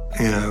Nix.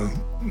 You know,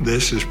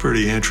 this is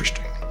pretty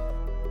interesting.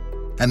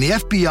 And the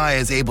FBI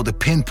is able to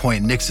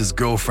pinpoint Nix's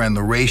girlfriend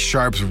Lorraine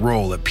Sharp's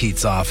role at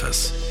Pete's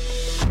office.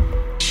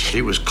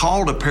 She was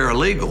called a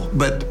paralegal,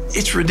 but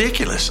it's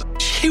ridiculous.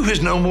 She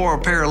was no more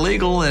a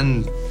paralegal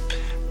than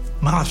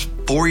my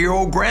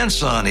 4-year-old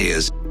grandson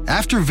is.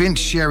 After Vince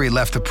Sherry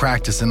left the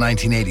practice in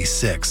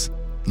 1986,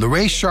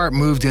 Lorraine Sharp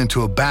moved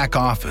into a back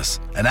office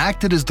and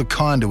acted as the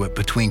conduit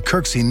between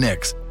Kirksey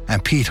Nix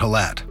and Pete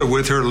Hillett.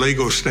 With her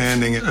legal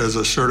standing as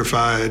a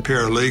certified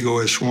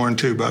paralegal as sworn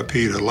to by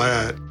Pete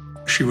Hillett,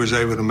 she was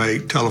able to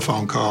make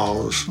telephone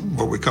calls,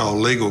 what we call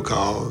legal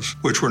calls,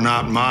 which were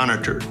not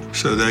monitored.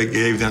 So they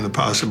gave them the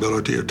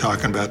possibility of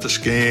talking about the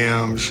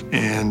scams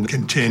and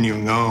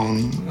continuing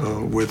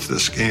on with the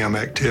scam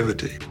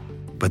activity.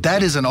 But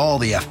that isn't all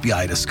the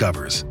FBI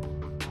discovers.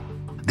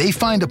 They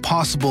find a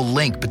possible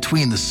link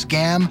between the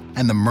scam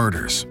and the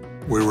murders.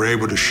 We were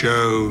able to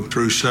show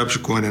through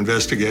subsequent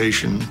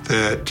investigation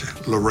that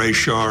Lorraine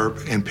Sharp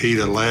and Pete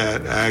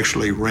Hillett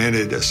actually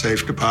rented a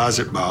safe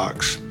deposit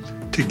box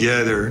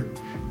together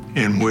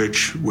in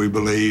which we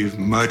believe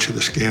much of the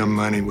scam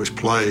money was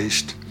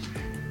placed.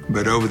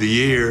 But over the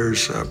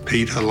years,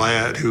 Pete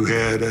Hillett, who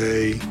had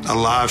a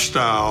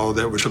lifestyle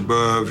that was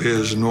above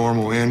his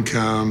normal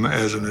income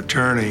as an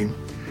attorney,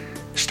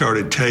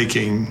 started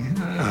taking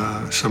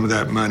some of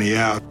that money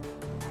out.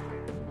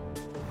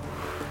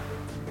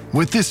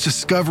 With this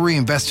discovery,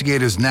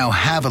 investigators now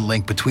have a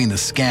link between the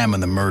scam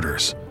and the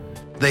murders.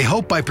 They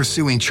hope by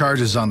pursuing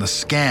charges on the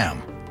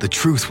scam, the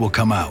truth will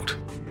come out.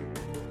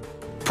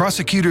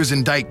 Prosecutors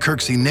indict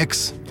Kirksey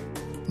Nix,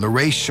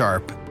 Lorraine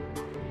Sharp,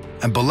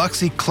 and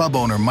Biloxi club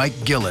owner Mike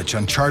Gillich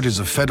on charges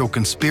of federal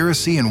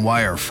conspiracy and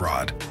wire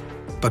fraud.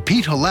 But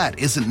Pete Hillett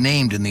isn't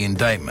named in the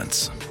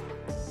indictments.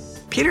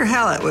 Peter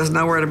Hillett was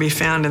nowhere to be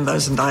found in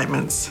those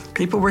indictments.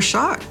 People were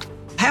shocked.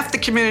 Half the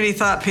community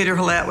thought Peter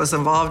Hillett was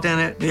involved in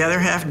it. The other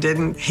half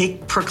didn't. He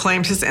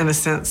proclaimed his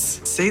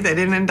innocence. See, they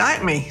didn't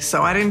indict me,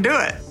 so I didn't do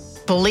it.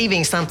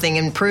 Believing something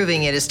and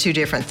proving it is two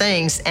different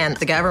things, and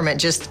the government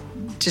just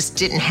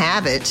didn't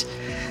have it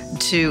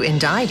to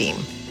indict him.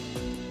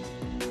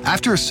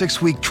 After a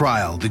 6-week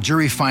trial, the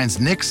jury finds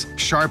Nix,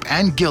 Sharp,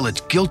 and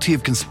Gillich guilty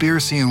of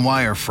conspiracy and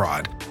wire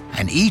fraud,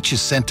 and each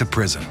is sent to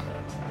prison.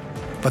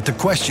 But the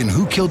question,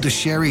 who killed the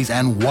Sherrys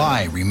and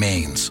why,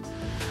 remains.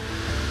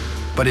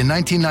 But in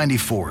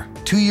 1994,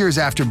 2 years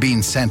after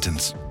being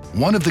sentenced,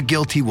 one of the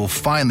guilty will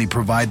finally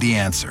provide the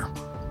answer.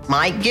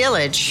 Mike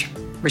Gillich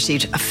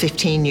received a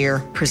 15-year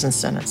prison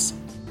sentence.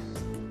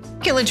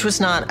 Gillich was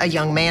not a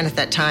young man at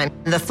that time.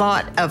 The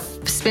thought of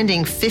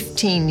spending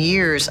 15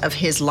 years of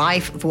his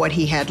life, of what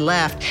he had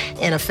left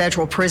in a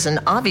federal prison,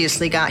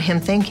 obviously got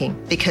him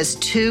thinking, because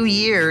 2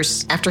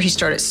 years after he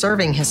started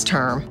serving his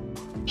term,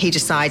 he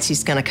decides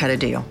he's going to cut a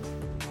deal.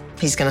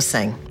 He's going to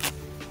sing.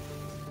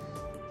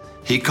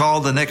 He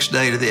called the next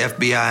day to the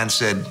FBI and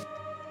said,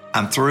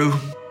 "I'm through.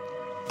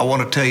 I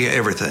want to tell you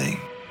everything."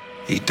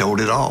 He told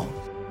it all.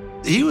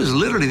 He was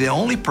literally the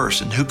only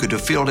person who could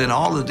have filled in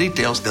all the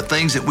details, the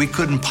things that we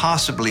couldn't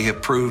possibly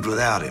have proved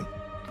without him.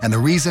 And the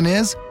reason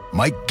is,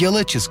 Mike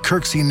Gillich is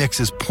Kirksey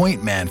Nix's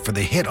point man for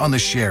the hit on the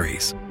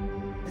Sherrys.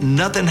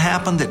 Nothing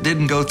happened that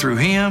didn't go through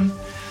him,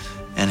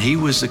 and he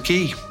was the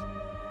key.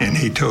 And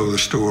he told the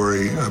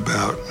story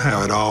about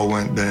how it all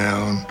went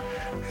down,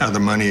 how the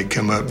money had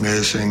come up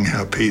missing,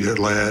 how Pete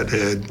Hillett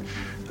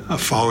had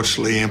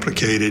falsely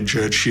implicated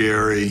Judge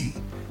Sherry,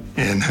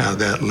 and how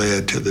that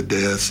led to the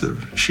deaths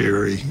of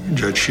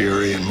Judge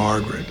Sherry and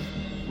Margaret.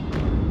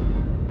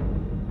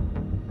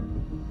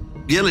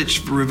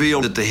 Gillich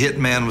revealed that the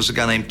hitman was a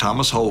guy named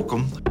Thomas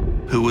Holcomb,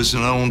 who was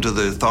known to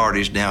the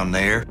authorities down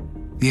there.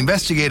 The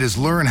investigators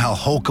learn how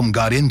Holcomb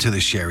got into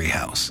the Sherry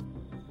house.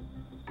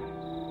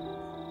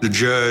 The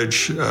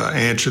judge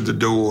answered the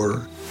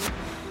door,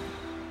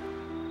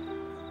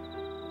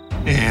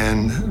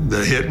 and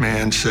the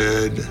hitman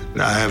said,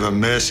 "I have a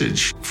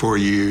message for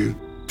you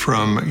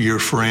from your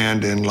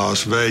friend in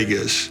Las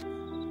Vegas."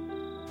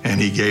 And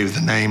he gave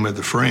the name of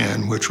the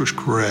friend, which was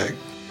correct.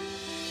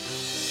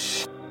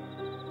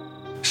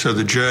 So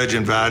the judge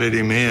invited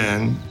him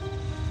in,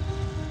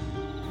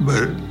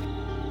 but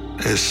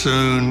as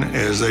soon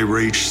as they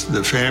reached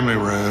the family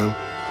room,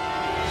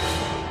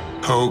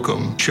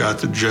 Holcomb shot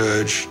the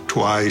judge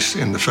twice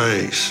in the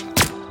face.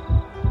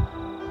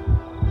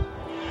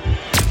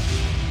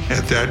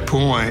 At that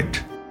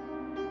point,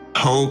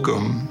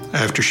 Holcomb,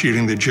 after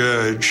shooting the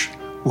judge,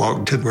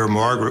 walked to where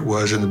Margaret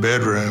was in the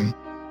bedroom.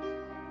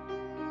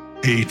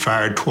 He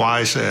fired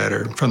twice at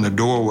her from the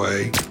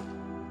doorway.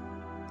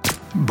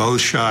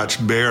 Both shots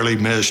barely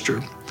missed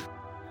her.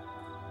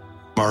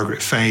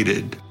 Margaret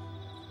fainted,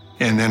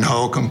 and then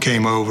Holcomb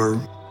came over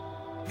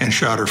and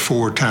shot her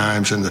 4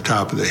 times in the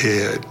top of the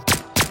head.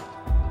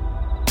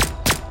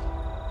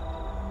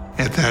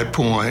 At that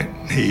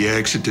point, he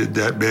exited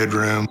that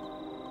bedroom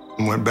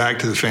and went back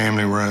to the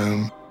family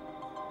room.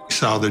 He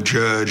saw the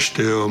judge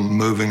still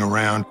moving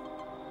around,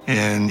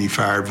 and he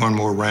fired one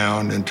more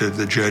round into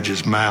the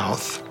judge's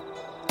mouth.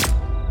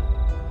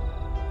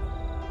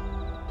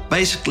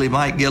 Basically,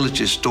 Mike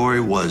Gillich's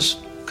story was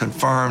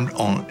confirmed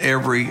on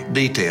every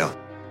detail.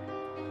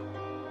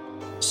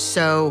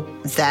 So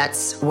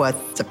that's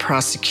what the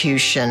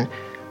prosecution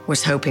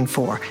was hoping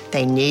for.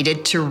 They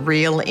needed to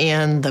reel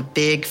in the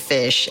big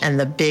fish, and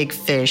the big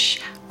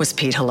fish was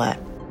Pete Hallett.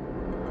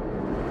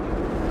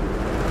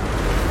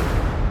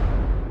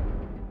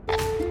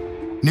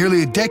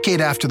 Nearly a decade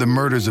after the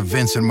murders of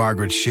Vince and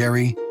Margaret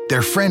Sherry,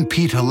 their friend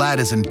Pete Hallett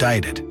is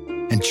indicted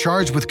and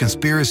charged with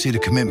conspiracy to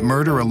commit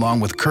murder along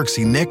with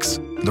Kirksey Nix,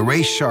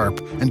 LaRae Sharp,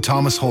 and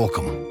Thomas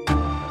Holcomb.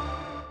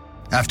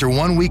 After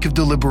 1 week of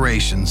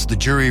deliberations, the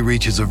jury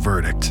reaches a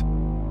verdict.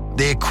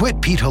 They acquit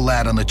Pete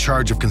Hallett on the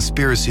charge of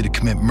conspiracy to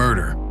commit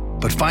murder,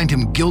 but find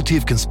him guilty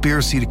of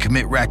conspiracy to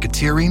commit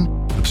racketeering,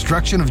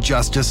 obstruction of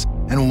justice,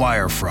 and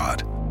wire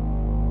fraud.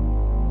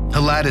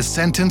 Hallett is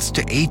sentenced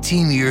to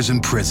 18 years in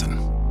prison.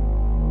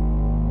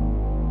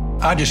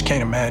 I just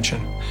can't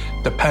imagine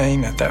the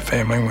pain that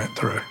family went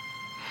through.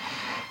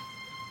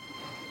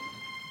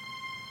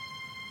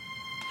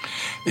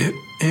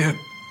 It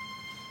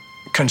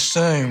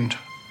consumed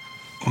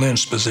Lynn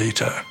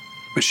Sposito,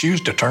 but she was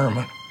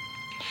determined.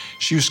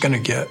 She was going to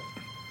get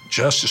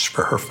justice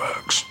for her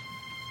folks,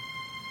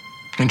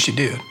 and she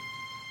did.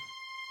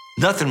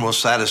 Nothing will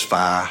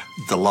satisfy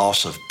the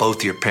loss of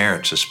both your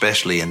parents,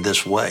 especially in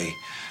this way,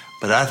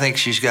 but I think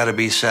she's got to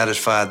be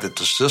satisfied that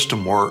the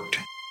system worked.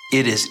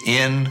 It is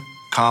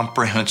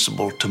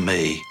incomprehensible to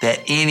me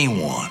that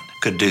anyone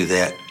could do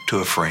that to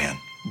a friend.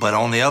 But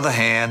on the other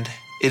hand,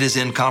 it is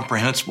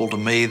incomprehensible to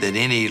me that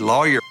any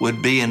lawyer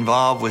would be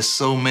involved with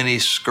so many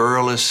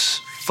scurrilous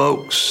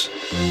folks.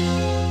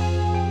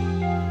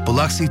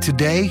 Biloxi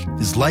today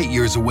is light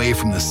years away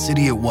from the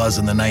city it was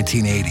in the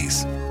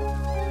 1980s.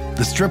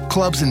 The strip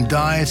clubs and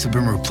dives have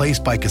been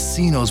replaced by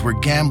casinos where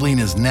gambling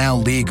is now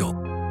legal.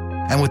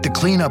 And with the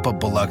cleanup of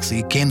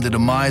Biloxi came the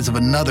demise of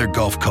another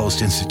Gulf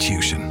Coast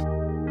institution.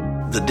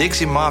 The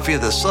Dixie Mafia,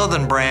 the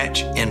southern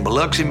branch in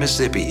Biloxi,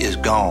 Mississippi, is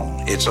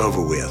gone. It's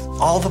over with.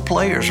 All the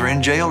players are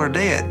in jail or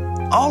dead.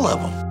 All of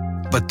them.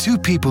 But 2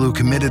 people who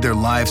committed their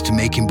lives to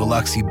making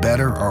Biloxi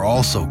better are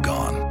also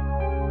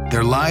gone.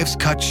 Their lives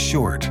cut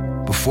short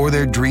before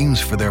their dreams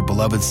for their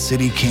beloved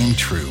city came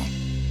true.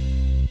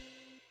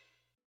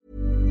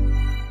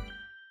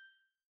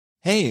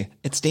 Hey,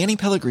 it's Danny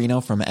Pellegrino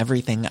from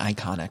Everything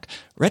Iconic.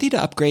 Ready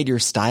to upgrade your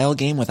style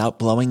game without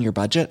blowing your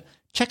budget?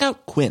 Check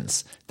out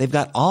Quince. They've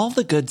got all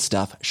the good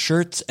stuff,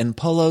 shirts and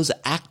polos,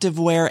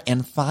 activewear,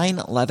 and fine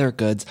leather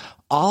goods,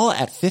 all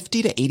at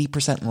 50 to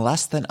 80%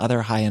 less than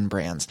other high-end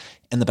brands.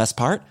 And the best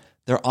part?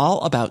 They're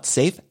all about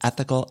safe,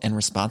 ethical, and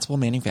responsible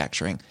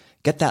manufacturing.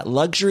 Get that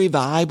luxury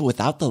vibe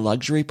without the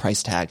luxury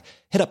price tag.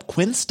 Hit up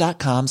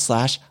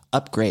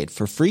quince.com/upgrade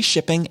for free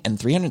shipping and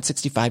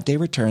 365-day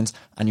returns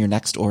on your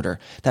next order.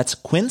 That's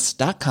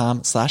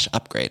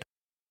quince.com/upgrade.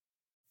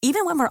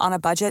 Even when we're on a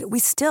budget, we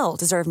still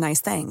deserve nice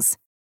things.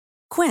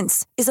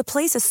 Quince is a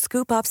place to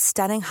scoop up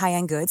stunning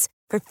high-end goods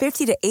for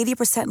 50 to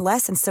 80%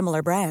 less than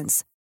similar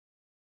brands.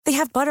 They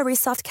have buttery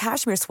soft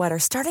cashmere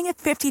sweaters starting at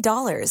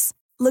 $50,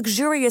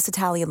 luxurious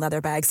Italian leather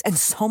bags, and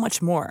so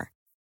much more.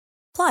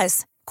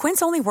 Plus,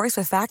 Quince only works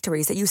with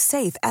factories that use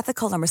safe,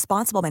 ethical, and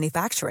responsible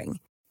manufacturing.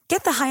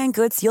 Get the high-end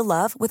goods you'll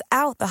love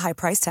without the high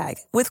price tag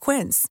with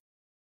Quince.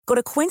 Go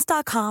to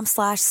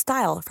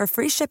quince.com/style for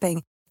free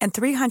shipping and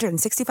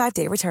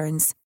 365-day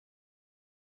returns.